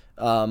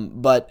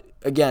 But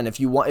again,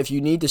 if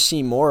you need to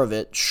see more of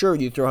it, sure,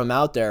 you throw him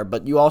out there,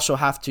 but you also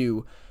have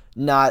to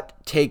not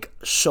take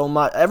so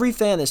much. Every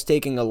fan is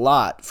taking a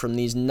lot from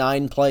these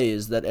 9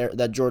 plays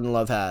that Jordan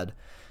Love had.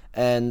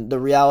 And the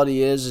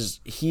reality is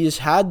he's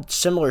had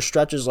similar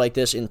stretches like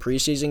this in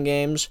preseason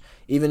games,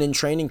 even in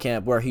training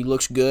camp, where he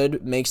looks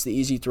good, makes the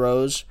easy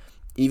throws,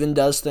 even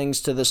does things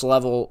to this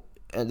level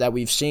that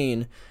we've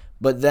seen,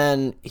 but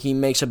then he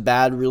makes a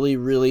bad, really,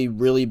 really,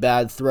 really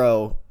bad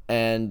throw,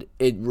 and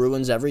it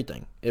ruins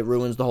everything. It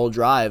ruins the whole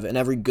drive, and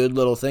every good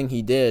little thing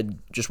he did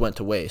just went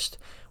to waste.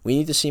 We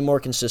need to see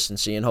more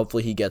consistency, and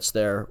hopefully he gets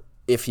there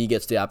if he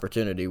gets the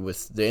opportunity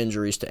with the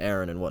injuries to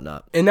Aaron and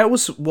whatnot. And that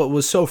was what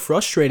was so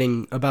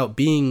frustrating about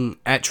being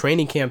at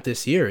training camp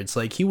this year. It's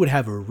like he would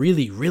have a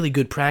really, really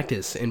good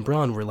practice, and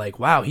Braun were like,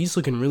 wow, he's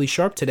looking really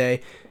sharp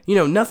today. You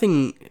know,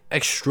 nothing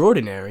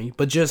extraordinary,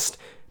 but just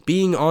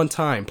being on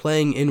time,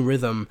 playing in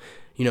rhythm,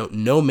 you know,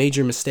 no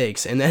major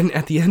mistakes. And then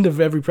at the end of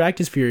every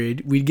practice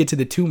period, we'd get to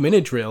the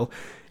 2-minute drill,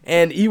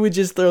 and he would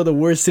just throw the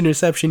worst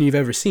interception you've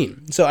ever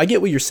seen. So I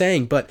get what you're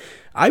saying, but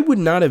I would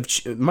not have.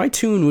 My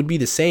tune would be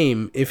the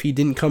same if he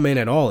didn't come in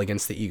at all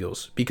against the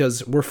Eagles,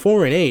 because we're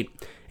 4-8,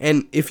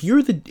 and if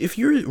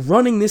you're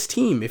running this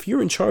team, if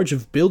you're in charge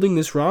of building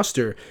this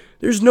roster,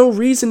 there's no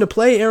reason to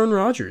play Aaron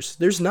Rodgers.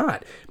 There's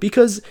not,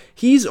 because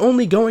he's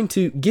only going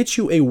to get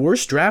you a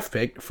worse draft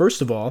pick,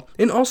 first of all,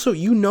 and also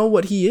you know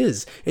what he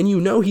is, and you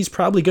know he's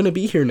probably going to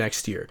be here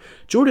next year.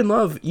 Jordan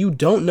Love, you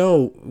don't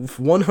know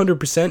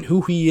 100%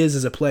 who he is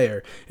as a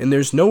player, and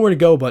there's nowhere to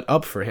go but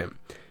up for him,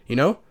 you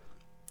know?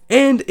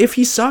 And if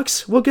he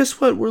sucks, well,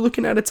 guess what? We're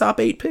looking at a top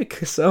 8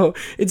 pick, so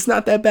it's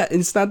not that bad.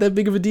 It's not that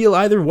big of a deal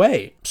either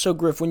way. So,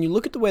 Griff, when you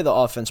look at the way the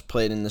offense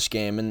played in this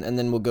game, and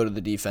then we'll go to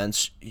the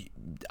defense,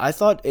 I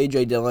thought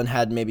A.J. Dillon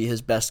had maybe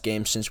his best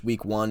game since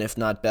week 1, if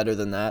not better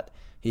than that.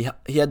 He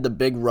had the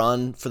big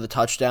run for the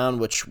touchdown,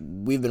 which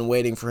we've been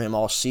waiting for him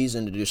all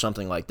season to do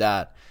something like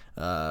that,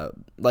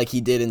 like he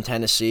did in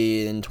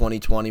Tennessee in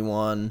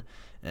 2021.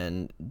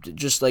 And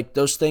just like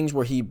those things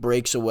where he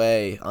breaks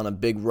away on a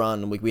big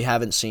run, we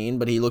haven't seen,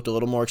 but he looked a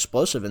little more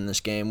explosive in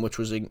this game, which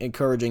was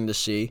encouraging to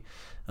see.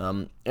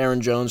 Aaron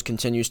Jones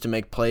continues to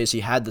make plays. He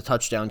had the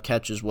touchdown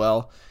catch as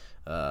well.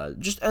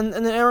 And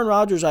then Aaron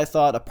Rodgers, I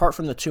thought, apart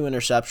from the 2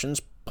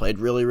 interceptions, played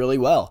really, really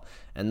well.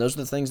 And those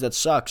are the things that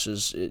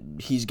sucks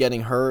he's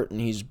getting hurt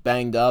and he's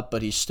banged up,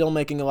 but he's still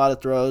making a lot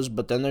of throws.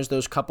 But then there's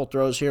those couple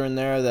throws here and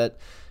there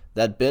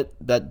that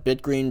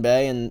bit Green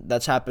Bay, and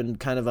that's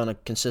happened kind of on a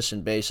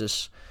consistent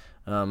basis.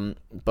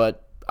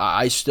 But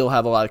I still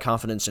have a lot of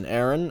confidence in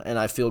Aaron, and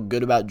I feel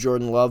good about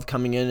Jordan Love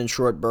coming in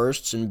short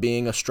bursts and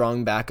being a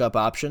strong backup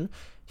option.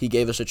 He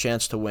gave us a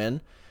chance to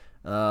win.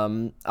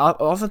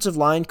 Offensive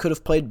line could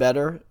have played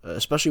better,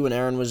 especially when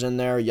Aaron was in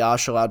there.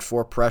 Yash allowed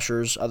 4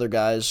 pressures, other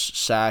guys,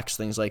 sacks,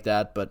 things like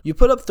that. But you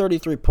put up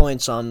 33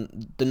 points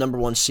on the number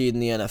 1 seed in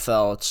the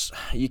NFL.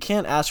 You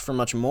can't ask for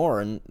much more,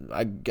 and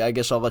I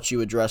guess I'll let you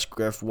address,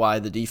 Griff, why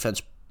the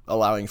defense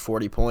allowing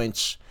 40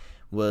 points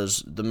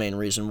was the main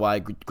reason why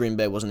Green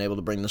Bay wasn't able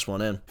to bring this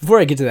one in. Before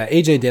I get to that,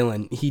 A.J.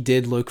 Dillon, he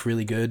did look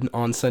really good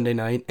on Sunday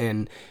night,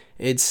 and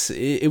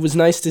it was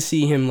nice to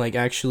see him like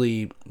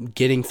actually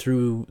getting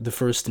through the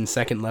first and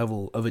second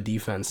level of a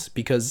defense,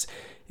 because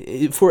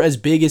for as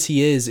big as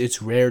he is,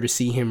 it's rare to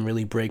see him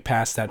really break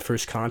past that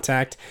first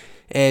contact,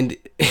 and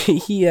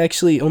he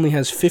actually only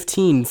has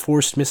 15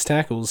 forced missed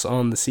tackles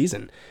on the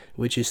season,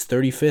 which is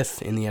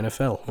 35th in the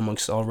NFL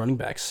amongst all running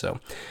backs.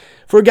 So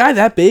for a guy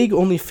that big,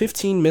 only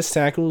 15 missed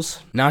tackles,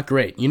 not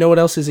great. You know what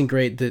else isn't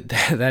great?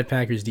 That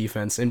Packers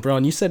defense. And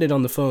Braun, you said it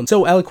on the phone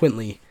so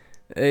eloquently.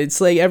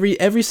 It's like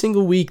every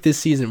single week this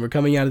season, we're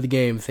coming out of the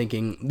game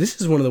thinking,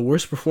 this is one of the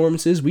worst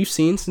performances we've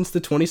seen since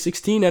the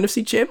 2016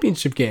 NFC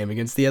Championship game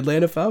against the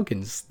Atlanta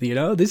Falcons. You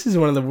know, this is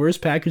one of the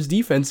worst Packers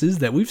defenses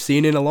that we've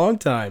seen in a long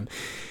time.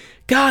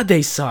 God,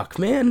 they suck,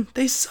 man.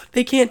 They suck.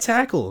 They can't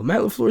tackle.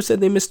 Matt LaFleur said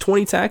they missed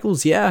 20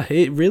 tackles. Yeah,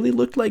 it really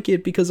looked like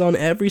it, because on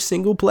every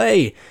single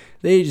play,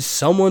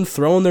 someone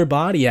throwing their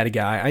body at a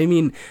guy. I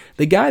mean,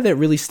 the guy that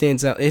really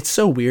stands out, it's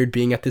so weird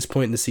being at this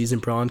point in the season,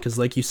 Braun, because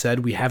like you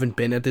said, we haven't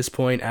been at this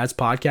point as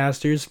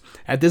podcasters.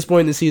 At this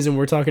point in the season,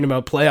 we're talking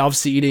about playoff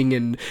seeding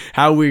and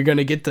how we're going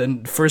to get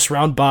the first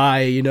round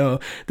bye.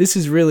 This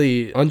is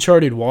really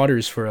uncharted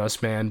waters for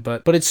us, man.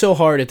 But it's so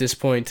hard at this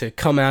point to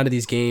come out of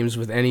these games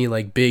with any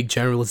like big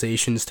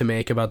generalizations to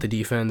make about the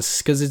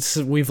defense, because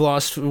we're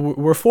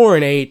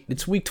 4-8.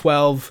 It's week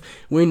 12.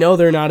 We know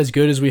they're not as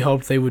good as we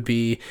hoped they would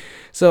be.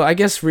 So I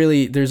guess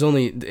really there's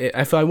only,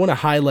 if I want to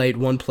highlight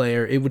one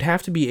player, it would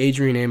have to be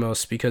Adrian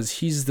Amos, because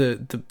he's the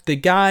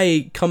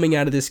guy coming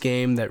out of this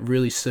game that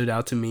really stood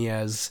out to me,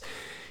 as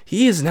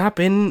he has not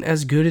been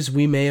as good as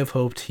we may have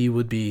hoped he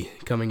would be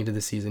coming into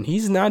the season.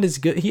 He's not as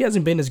good. He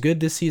hasn't been as good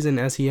this season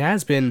as he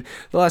has been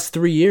the last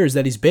 3 years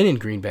that he's been in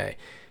Green Bay.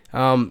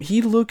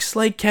 He looks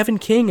like Kevin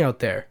King out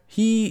there.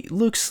 He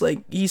looks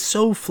like he's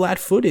so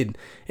flat-footed,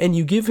 and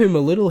you give him a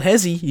little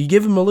hezzy, you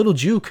give him a little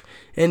juke,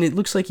 and it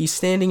looks like he's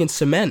standing in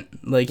cement.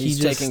 Like he's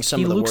taking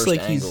some of the worst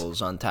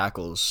angles on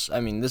tackles. I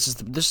mean, this is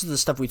the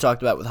stuff we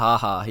talked about with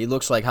HaHa. He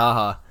looks like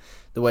HaHa,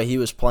 the way he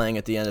was playing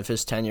at the end of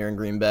his tenure in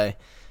Green Bay.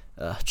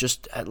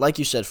 Just like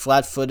you said,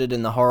 flat-footed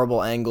in the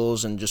horrible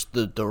angles and just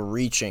the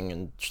reaching,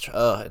 and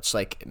it's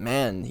like,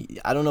 man,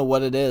 I don't know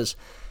what it is.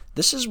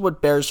 This is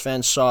what Bears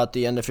fans saw at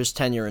the end of his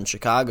tenure in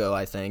Chicago,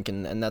 I think,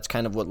 and that's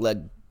kind of what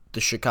led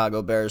the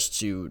Chicago Bears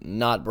to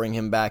not bring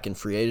him back in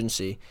free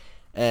agency.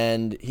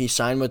 And he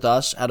signed with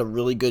us, had a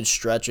really good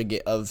stretch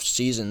of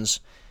seasons,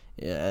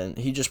 and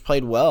he just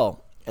played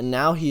well. And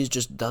now he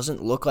just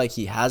doesn't look like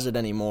he has it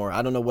anymore.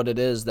 I don't know what it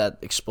is. That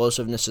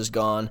explosiveness is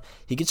gone.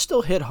 He can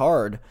still hit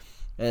hard,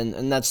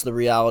 and that's the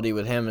reality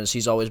with him, is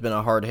he's always been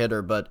a hard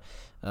hitter, but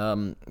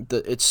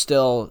it's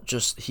still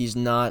just, he's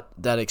not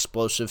that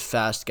explosive,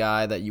 fast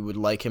guy that you would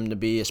like him to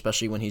be,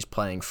 especially when he's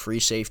playing free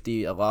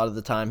safety. A lot of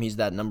the time, he's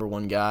that number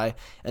one guy.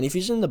 And if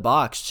he's in the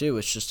box, too,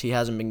 it's just he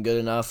hasn't been good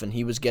enough, and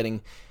he was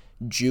getting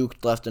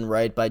juked left and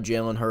right by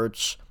Jalen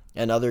Hurts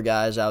and other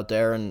guys out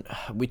there. And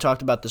we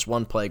talked about this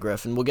one play,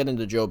 Griff, and we'll get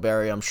into Joe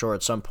Barry, I'm sure,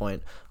 at some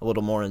point a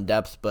little more in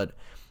depth, but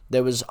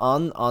there was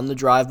on the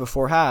drive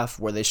before half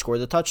where they scored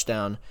the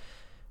touchdown.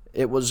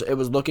 It was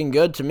looking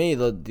good to me,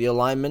 the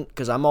alignment,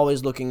 because I'm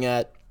always looking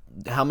at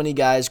how many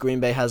guys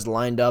Green Bay has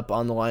lined up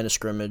on the line of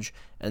scrimmage,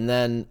 and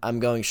then I'm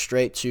going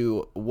straight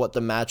to what the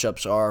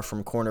matchups are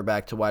from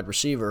cornerback to wide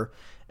receiver,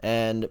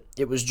 and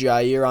it was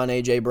Jair on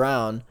A.J.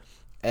 Brown,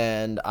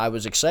 and I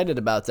was excited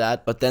about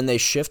that, but then they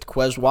shift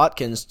Quez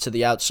Watkins to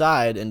the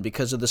outside, and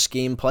because of the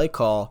scheme play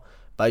call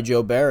by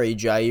Joe Barry,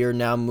 Jair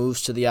now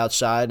moves to the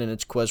outside, and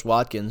it's Quez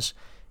Watkins.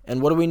 And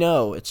what do we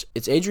know? It's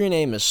Adrian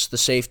Amos, the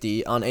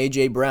safety, on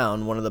A.J.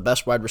 Brown, one of the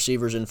best wide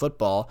receivers in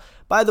football.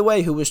 By the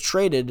way, who was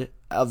traded,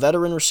 a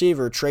veteran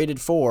receiver,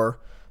 traded for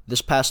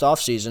this past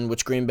offseason,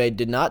 which Green Bay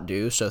did not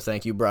do. So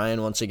thank you,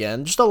 Brian, once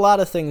again. Just a lot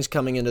of things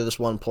coming into this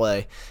one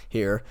play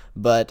here.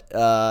 But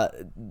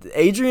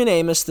Adrian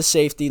Amos, the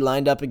safety,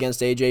 lined up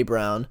against A.J.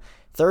 Brown.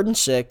 3rd and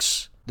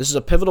 6. This is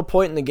a pivotal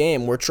point in the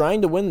game. We're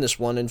trying to win this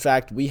one. In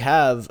fact, we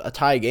have a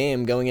tie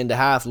game going into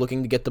half,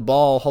 looking to get the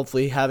ball,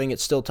 hopefully having it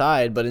still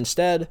tied. But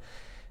instead,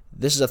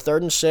 this is a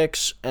 3rd and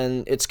 6,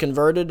 and it's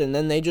converted, and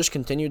then they just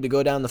continued to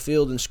go down the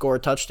field and score a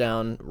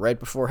touchdown right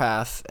before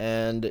half.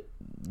 And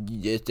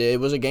it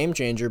was a game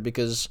changer,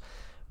 because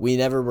we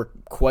never were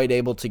quite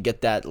able to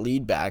get that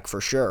lead back for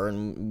sure.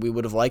 And we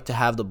would have liked to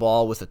have the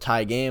ball with a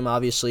tie game.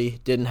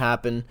 Obviously, didn't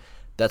happen.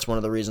 That's one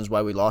of the reasons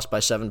why we lost by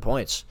 7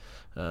 points.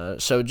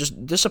 So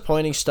just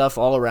disappointing stuff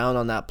all around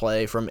on that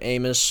play from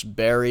Amos,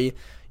 Barry,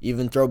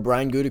 even throw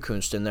Brian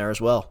Gutekunst in there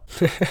as well.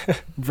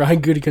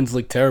 Brian Gutekunst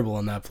looked terrible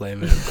on that play,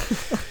 man.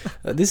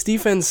 This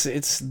defense,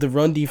 it's the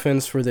run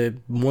defense for the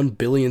 1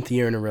 billionth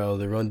year in a row.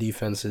 The run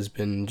defense has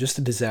been just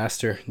a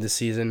disaster this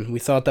season. We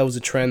thought that was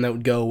a trend that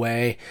would go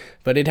away,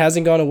 but it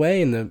hasn't gone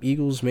away, and the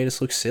Eagles made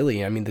us look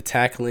silly. I mean, the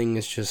tackling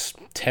is just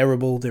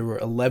terrible. There were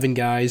 11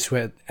 guys who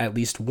had at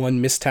least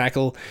one missed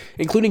tackle,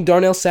 including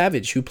Darnell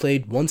Savage, who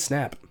played 1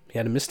 snap. He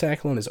had a missed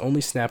tackle on his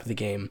only snap of the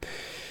game.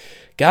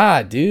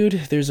 God,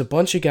 dude, there's a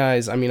bunch of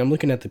guys. I mean, I'm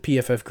looking at the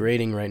PFF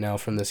grading right now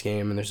from this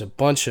game, and there's a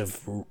bunch of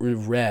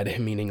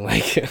red, meaning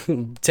like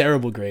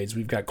terrible grades.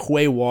 We've got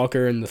Quay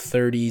Walker in the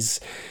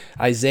 30s,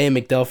 Isaiah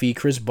McDuffie,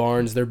 Chris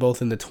Barnes, they're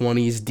both in the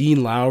 20s,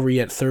 Dean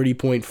Lowry at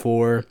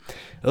 30.4.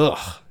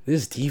 Ugh,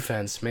 this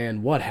defense,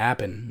 man, what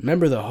happened?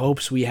 Remember the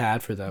hopes we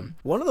had for them.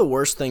 One of the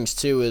worst things,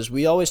 too, is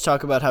we always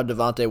talk about how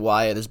Devonte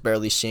Wyatt is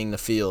barely seeing the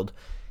field.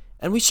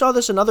 And we saw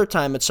this another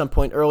time at some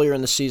point earlier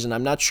in the season.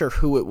 I'm not sure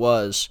who it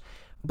was.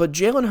 But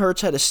Jalen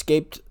Hurts had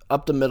escaped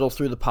up the middle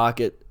through the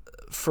pocket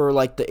for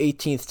like the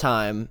 18th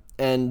time.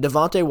 And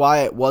Devonte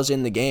Wyatt was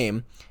in the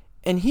game.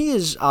 And he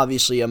is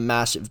obviously a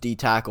massive D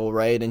tackle,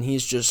 right? And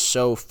he's just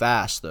so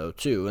fast, though,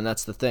 too. And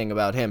that's the thing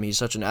about him. He's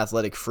such an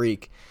athletic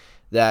freak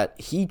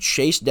that he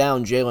chased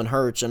down Jalen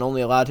Hurts and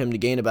only allowed him to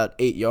gain about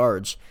 8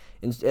 yards.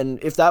 And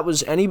if that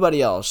was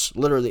anybody else,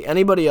 literally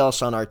anybody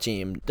else on our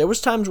team, there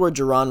was times where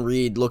Jarran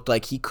Reed looked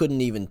like he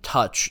couldn't even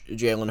touch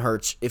Jalen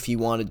Hurts if he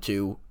wanted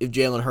to, if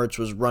Jalen Hurts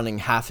was running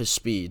half his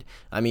speed.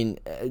 I mean,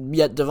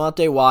 yet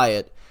Devonte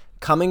Wyatt,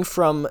 coming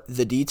from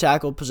the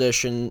D-tackle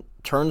position,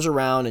 turns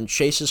around and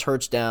chases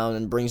Hurts down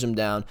and brings him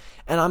down.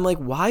 And I'm like,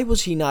 why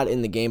was he not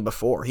in the game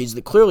before? He's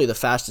clearly the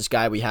fastest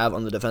guy we have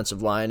on the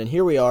defensive line, and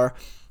here we are.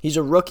 He's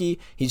a rookie.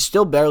 He's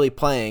still barely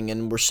playing,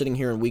 and we're sitting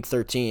here in Week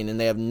 13, and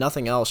they have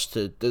nothing else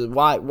to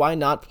why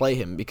not play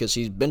him? Because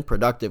he's been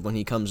productive when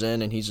he comes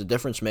in, and he's a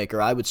difference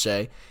maker, I would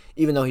say,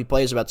 even though he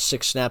plays about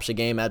 6 snaps a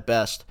game at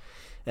best.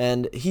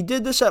 And he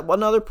did this at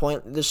one other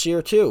point this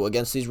year, too,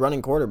 against these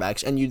running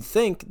quarterbacks. And you'd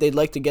think they'd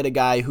like to get a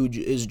guy who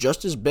is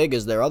just as big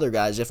as their other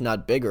guys, if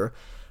not bigger,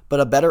 but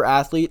a better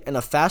athlete and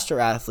a faster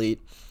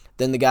athlete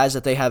than the guys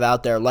that they have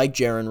out there, like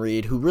Jarran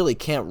Reed, who really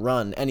can't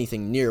run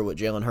anything near what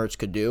Jalen Hurts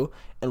could do.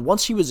 And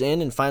once he was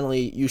in and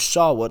finally you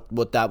saw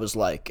what that was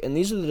like. And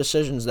these are the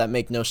decisions that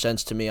make no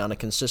sense to me on a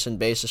consistent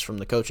basis from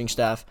the coaching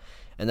staff,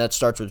 and that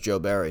starts with Joe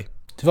Barry.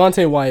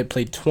 Devonte Wyatt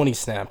played 20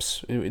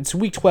 snaps. It's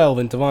Week 12,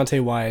 and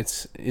Devonte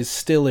Wyatt is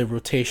still a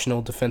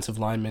rotational defensive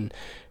lineman.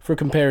 For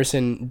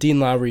comparison, Dean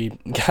Lowry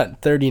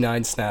got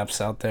 39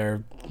 snaps out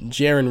there.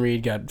 Jarran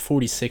Reed got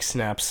 46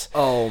 snaps.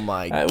 Oh,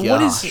 my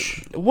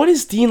gosh. What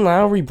is Dean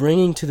Lowry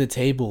bringing to the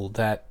table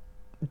that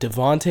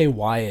Devonte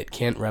Wyatt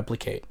can't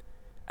replicate?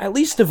 At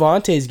least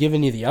Devontae's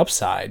giving you the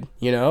upside,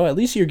 you know? At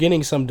least you're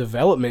getting some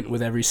development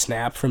with every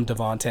snap from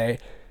Devonte.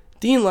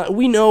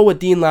 We know what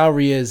Dean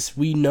Lowry is.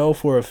 We know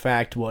for a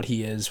fact what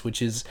he is,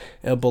 which is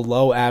a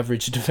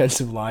below-average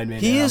defensive lineman.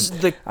 He is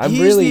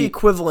the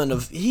equivalent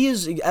of... He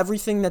is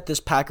everything that this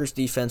Packers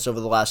defense over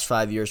the last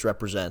 5 years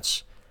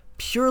represents.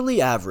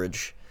 Purely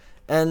average.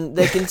 And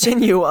they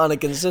continue on a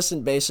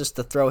consistent basis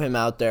to throw him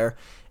out there.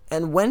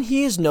 And when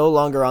he is no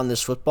longer on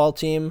this football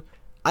team,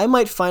 I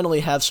might finally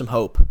have some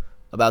hope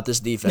about this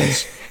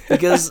defense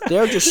because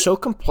they're just so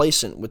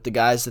complacent with the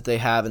guys that they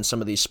have in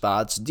some of these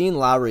spots. Dean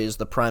Lowry is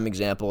the prime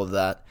example of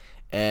that,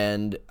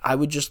 and I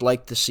would just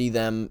like to see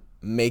them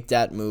make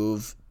that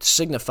move to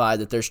signify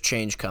that there's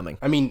change coming.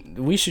 I mean,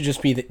 we should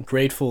just be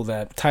grateful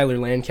that Tyler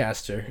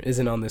Lancaster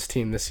isn't on this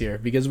team this year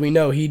because we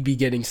know he'd be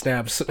getting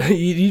snaps.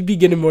 He'd be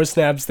getting more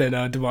snaps than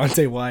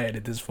Devonte Wyatt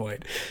at this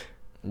point.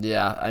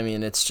 Yeah, I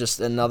mean, it's just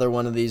another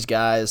one of these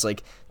guys.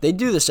 Like, they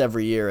do this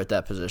every year at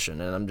that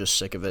position, and I'm just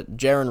sick of it.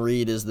 Jarran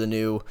Reed is the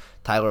new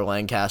Tyler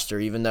Lancaster,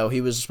 even though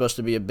he was supposed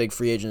to be a big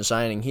free agent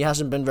signing. He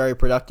hasn't been very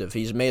productive.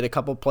 He's made a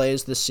couple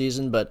plays this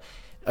season, but,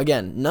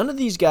 again, none of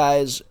these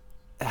guys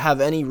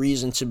have any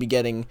reason to be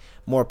getting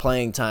more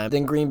playing time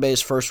than Green Bay's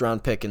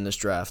first-round pick in this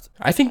draft.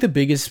 I think the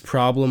biggest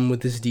problem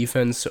with this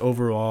defense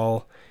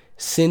overall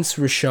since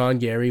Rashawn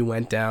Gary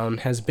went down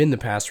has been the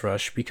pass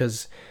rush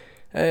because...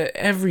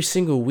 every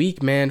single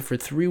week, man, for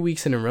 3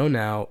 weeks in a row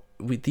now,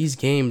 with these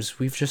games,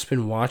 we've just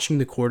been watching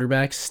the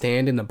quarterback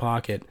stand in the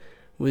pocket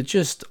with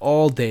just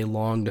all day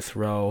long to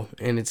throw,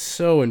 and it's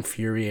so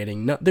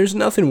infuriating. There's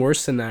nothing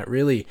worse than that,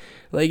 really.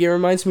 Like, it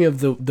reminds me of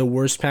the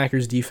worst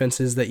Packers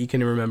defenses that you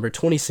can remember.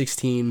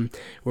 2016,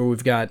 where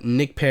we've got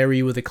Nick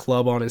Perry with a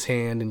club on his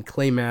hand and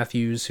Clay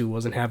Matthews, who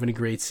wasn't having a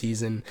great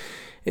season.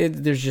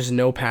 There's just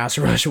no pass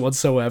rush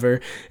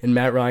whatsoever, and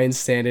Matt Ryan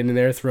standing in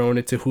there throwing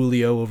it to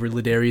Julio over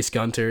Ladarius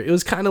Gunter. It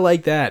was kind of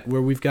like that,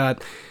 where we've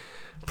got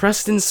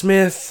Preston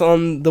Smith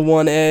on the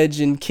one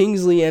edge, and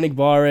Kingsley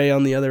Enagbare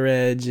on the other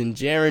edge, and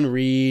Jarran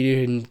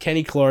Reed, and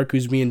Kenny Clark,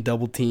 who's being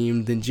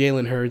double-teamed, and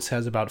Jalen Hurts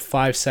has about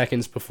 5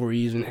 seconds before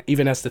he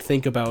even has to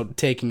think about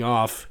taking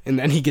off, and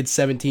then he gets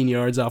 17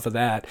 yards off of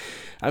that.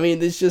 I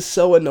mean, it's just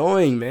so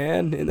annoying,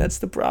 man, and that's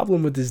the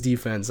problem with this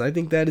defense. I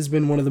think that has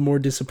been one of the more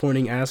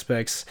disappointing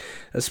aspects,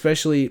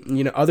 especially,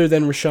 other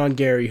than Rashawn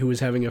Gary, who was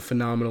having a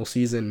phenomenal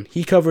season.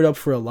 He covered up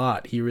for a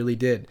lot, he really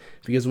did,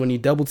 because when you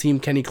double-team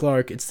Kenny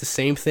Clark, it's the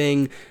same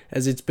thing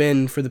as it's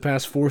been for the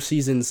past 4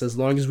 seasons, as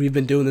long as we've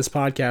been doing this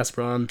podcast,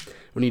 Braun.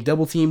 When you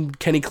double-team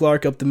Kenny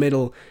Clark up the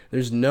middle,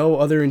 there's no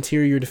other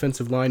interior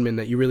defensive lineman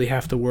that you really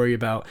have to worry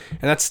about,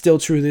 and that's still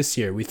true this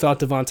year. We thought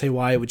Devonte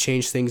Wyatt would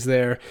change things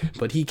there,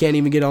 but he can't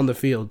even get on the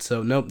field,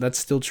 so nope, that's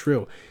still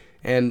true.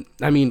 And,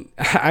 I mean,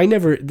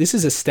 this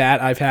is a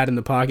stat I've had in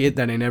the pocket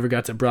that I never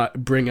got to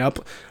bring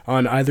up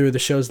on either of the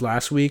shows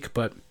last week,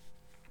 but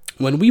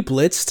when we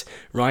blitzed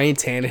Ryan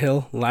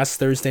Tannehill last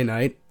Thursday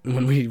night,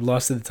 when we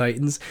lost to the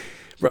Titans,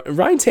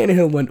 Ryan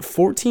Tannehill went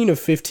 14 of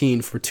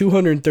 15 for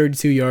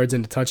 232 yards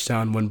and a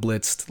touchdown when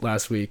blitzed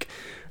last week.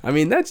 I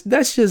mean,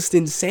 that's just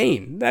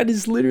insane. That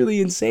is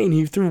literally insane.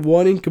 He threw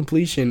 1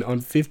 incompletion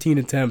on 15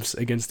 attempts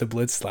against the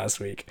blitz last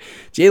week.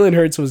 Jalen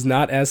Hurts was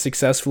not as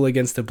successful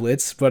against the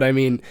blitz, but I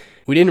mean,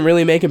 we didn't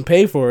really make him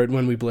pay for it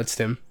when we blitzed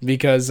him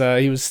because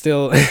he was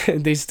still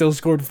they still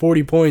scored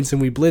 40 points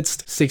and we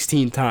blitzed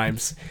 16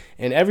 times.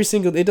 And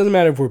it doesn't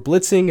matter if we're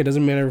blitzing, it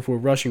doesn't matter if we're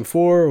rushing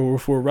 4 or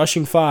if we're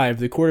rushing 5,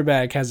 the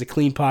quarterback has a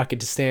clean pocket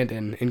to stand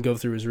in and go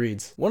through his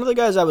reads. One of the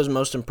guys I was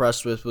most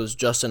impressed with was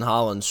Justin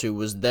Hollins, who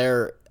was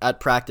there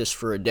at practice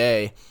for a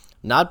day,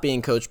 not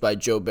being coached by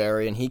Joe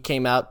Barry, and he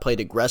came out,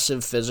 played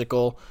aggressive,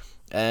 physical,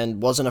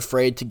 and wasn't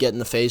afraid to get in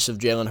the face of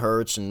Jalen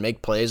Hurts and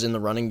make plays in the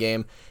running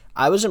game.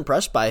 I was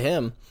impressed by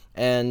him,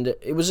 and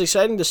it was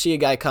exciting to see a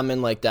guy come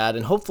in like that,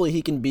 and hopefully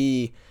he can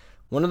be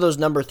one of those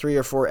number 3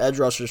 or 4 edge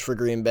rushers for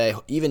Green Bay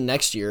even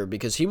next year,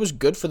 because he was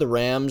good for the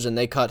Rams, and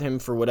they cut him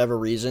for whatever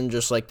reason,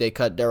 just like they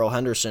cut Darrell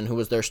Henderson, who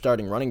was their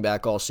starting running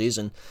back all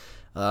season.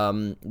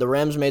 The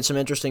Rams made some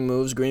interesting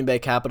moves. Green Bay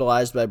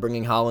capitalized by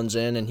bringing Hollins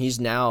in, and he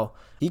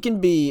can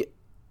be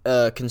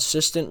a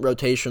consistent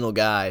rotational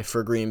guy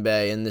for Green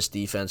Bay in this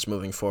defense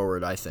moving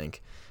forward, I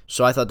think.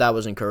 So I thought that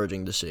was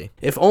encouraging to see.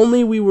 If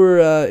only we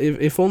were,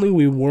 if only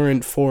we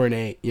weren't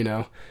 4-8, you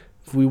know.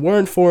 If we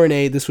weren't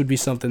 4-8, this would be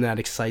something that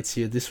excites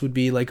you. This would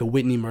be like a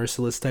Whitney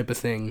Merciless type of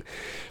thing.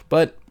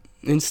 But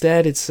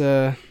instead, it's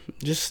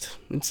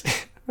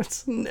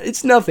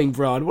it's nothing,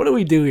 Braun. What do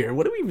we do here?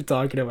 What are we even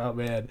talking about,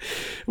 man?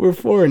 We're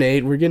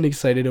 4-8. We're getting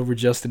excited over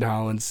Justin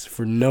Hollins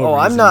for no reason.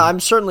 I'm not. I'm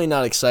certainly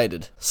not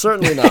excited.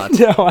 Certainly not.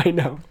 No, I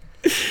know.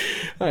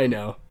 I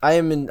know. I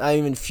am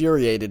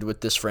infuriated with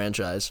this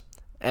franchise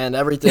and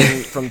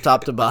everything from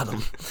top to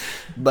bottom.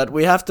 But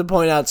we have to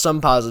point out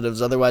some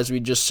positives, otherwise we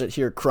just sit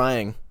here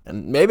crying.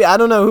 And maybe, I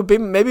don't know,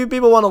 maybe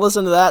people want to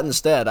listen to that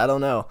instead. I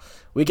don't know.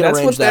 We can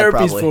arrange that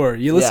probably. That's what therapy's for.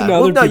 You listen to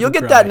other people. No, you'll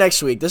get cry. that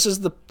next week. This is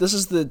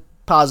the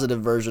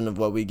positive version of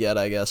what we get,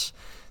 I guess.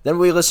 Then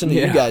we listen to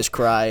you guys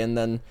cry, and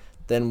then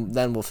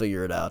we'll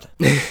figure it out.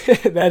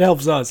 That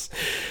helps us.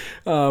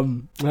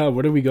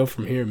 Where do we go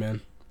from here,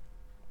 man?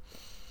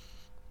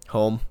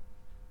 Home.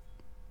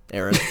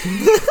 Aaron.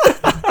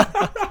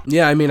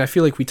 Yeah, I mean, I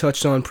feel like we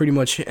touched on pretty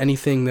much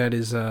anything that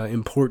is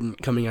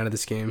important coming out of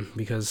this game,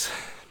 because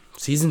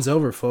season's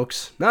over,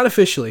 folks. Not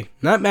officially,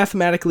 not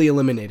mathematically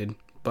eliminated,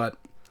 but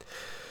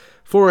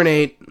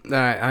 4-8.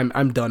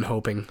 I'm done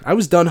hoping. I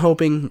was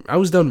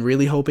done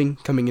really hoping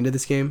coming into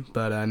this game,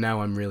 but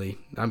now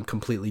I'm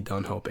completely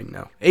done hoping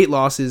now. 8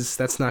 losses,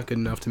 that's not good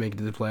enough to make it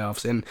to the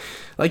playoffs. And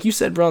like you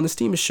said, Braun, this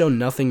team has shown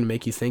nothing to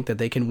make you think that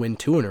they can win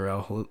 2 in a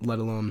row, let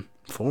alone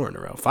 4 in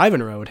a row. 5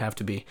 in a row would have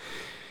to be.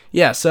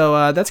 Yeah,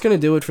 so that's going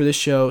to do it for this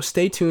show.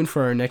 Stay tuned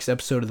for our next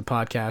episode of the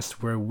podcast,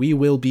 where we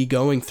will be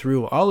going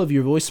through all of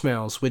your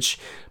voicemails, which,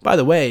 by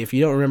the way, if you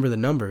don't remember the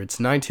number, it's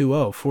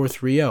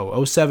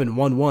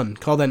 920-430-0711.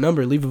 Call that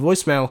number, leave a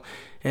voicemail,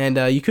 and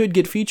you could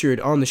get featured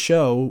on the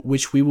show,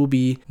 which we will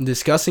be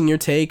discussing your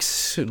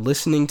takes,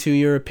 listening to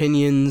your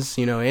opinions,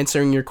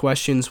 answering your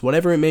questions,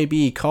 whatever it may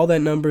be. Call that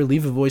number,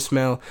 leave a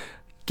voicemail.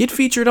 Get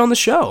featured on the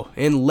show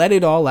and let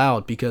it all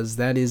out, because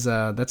that's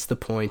the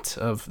point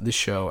of the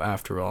show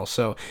after all.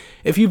 So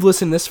if you've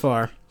listened this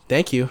far,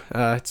 thank you.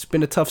 It's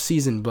been a tough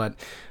season, but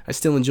I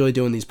still enjoy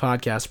doing these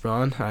podcasts,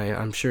 Braun.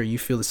 I'm sure you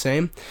feel the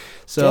same.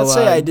 So can't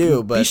say I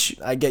do, but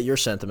I get your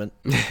sentiment.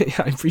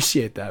 I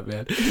appreciate that,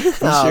 man. Be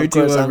sure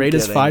to rate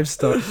us 5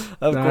 stars.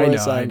 Of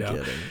course, I'm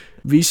kidding.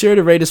 Be sure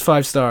to rate us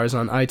 5 stars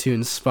on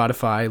iTunes,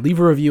 Spotify. Leave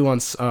a review on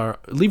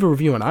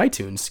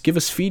iTunes. Give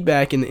us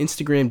feedback in the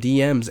Instagram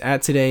DMs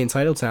at Today in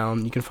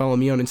Titletown. You can follow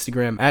me on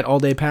Instagram at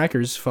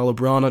AllDayPackers. Follow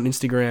Braun on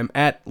Instagram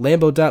at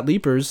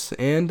Lambo.Leapers.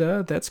 And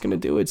that's going to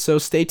do it. So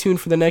stay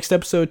tuned for the next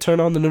episode. Turn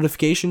on the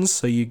notifications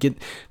so you get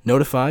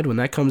notified when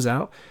that comes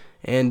out.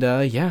 And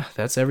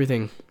that's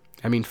everything.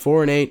 I mean,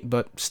 4-8,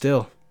 but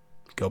still,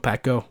 go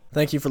Pack Go.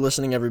 Thank you for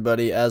listening,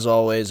 everybody. As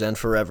always and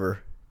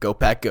forever, go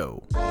Pack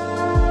Go.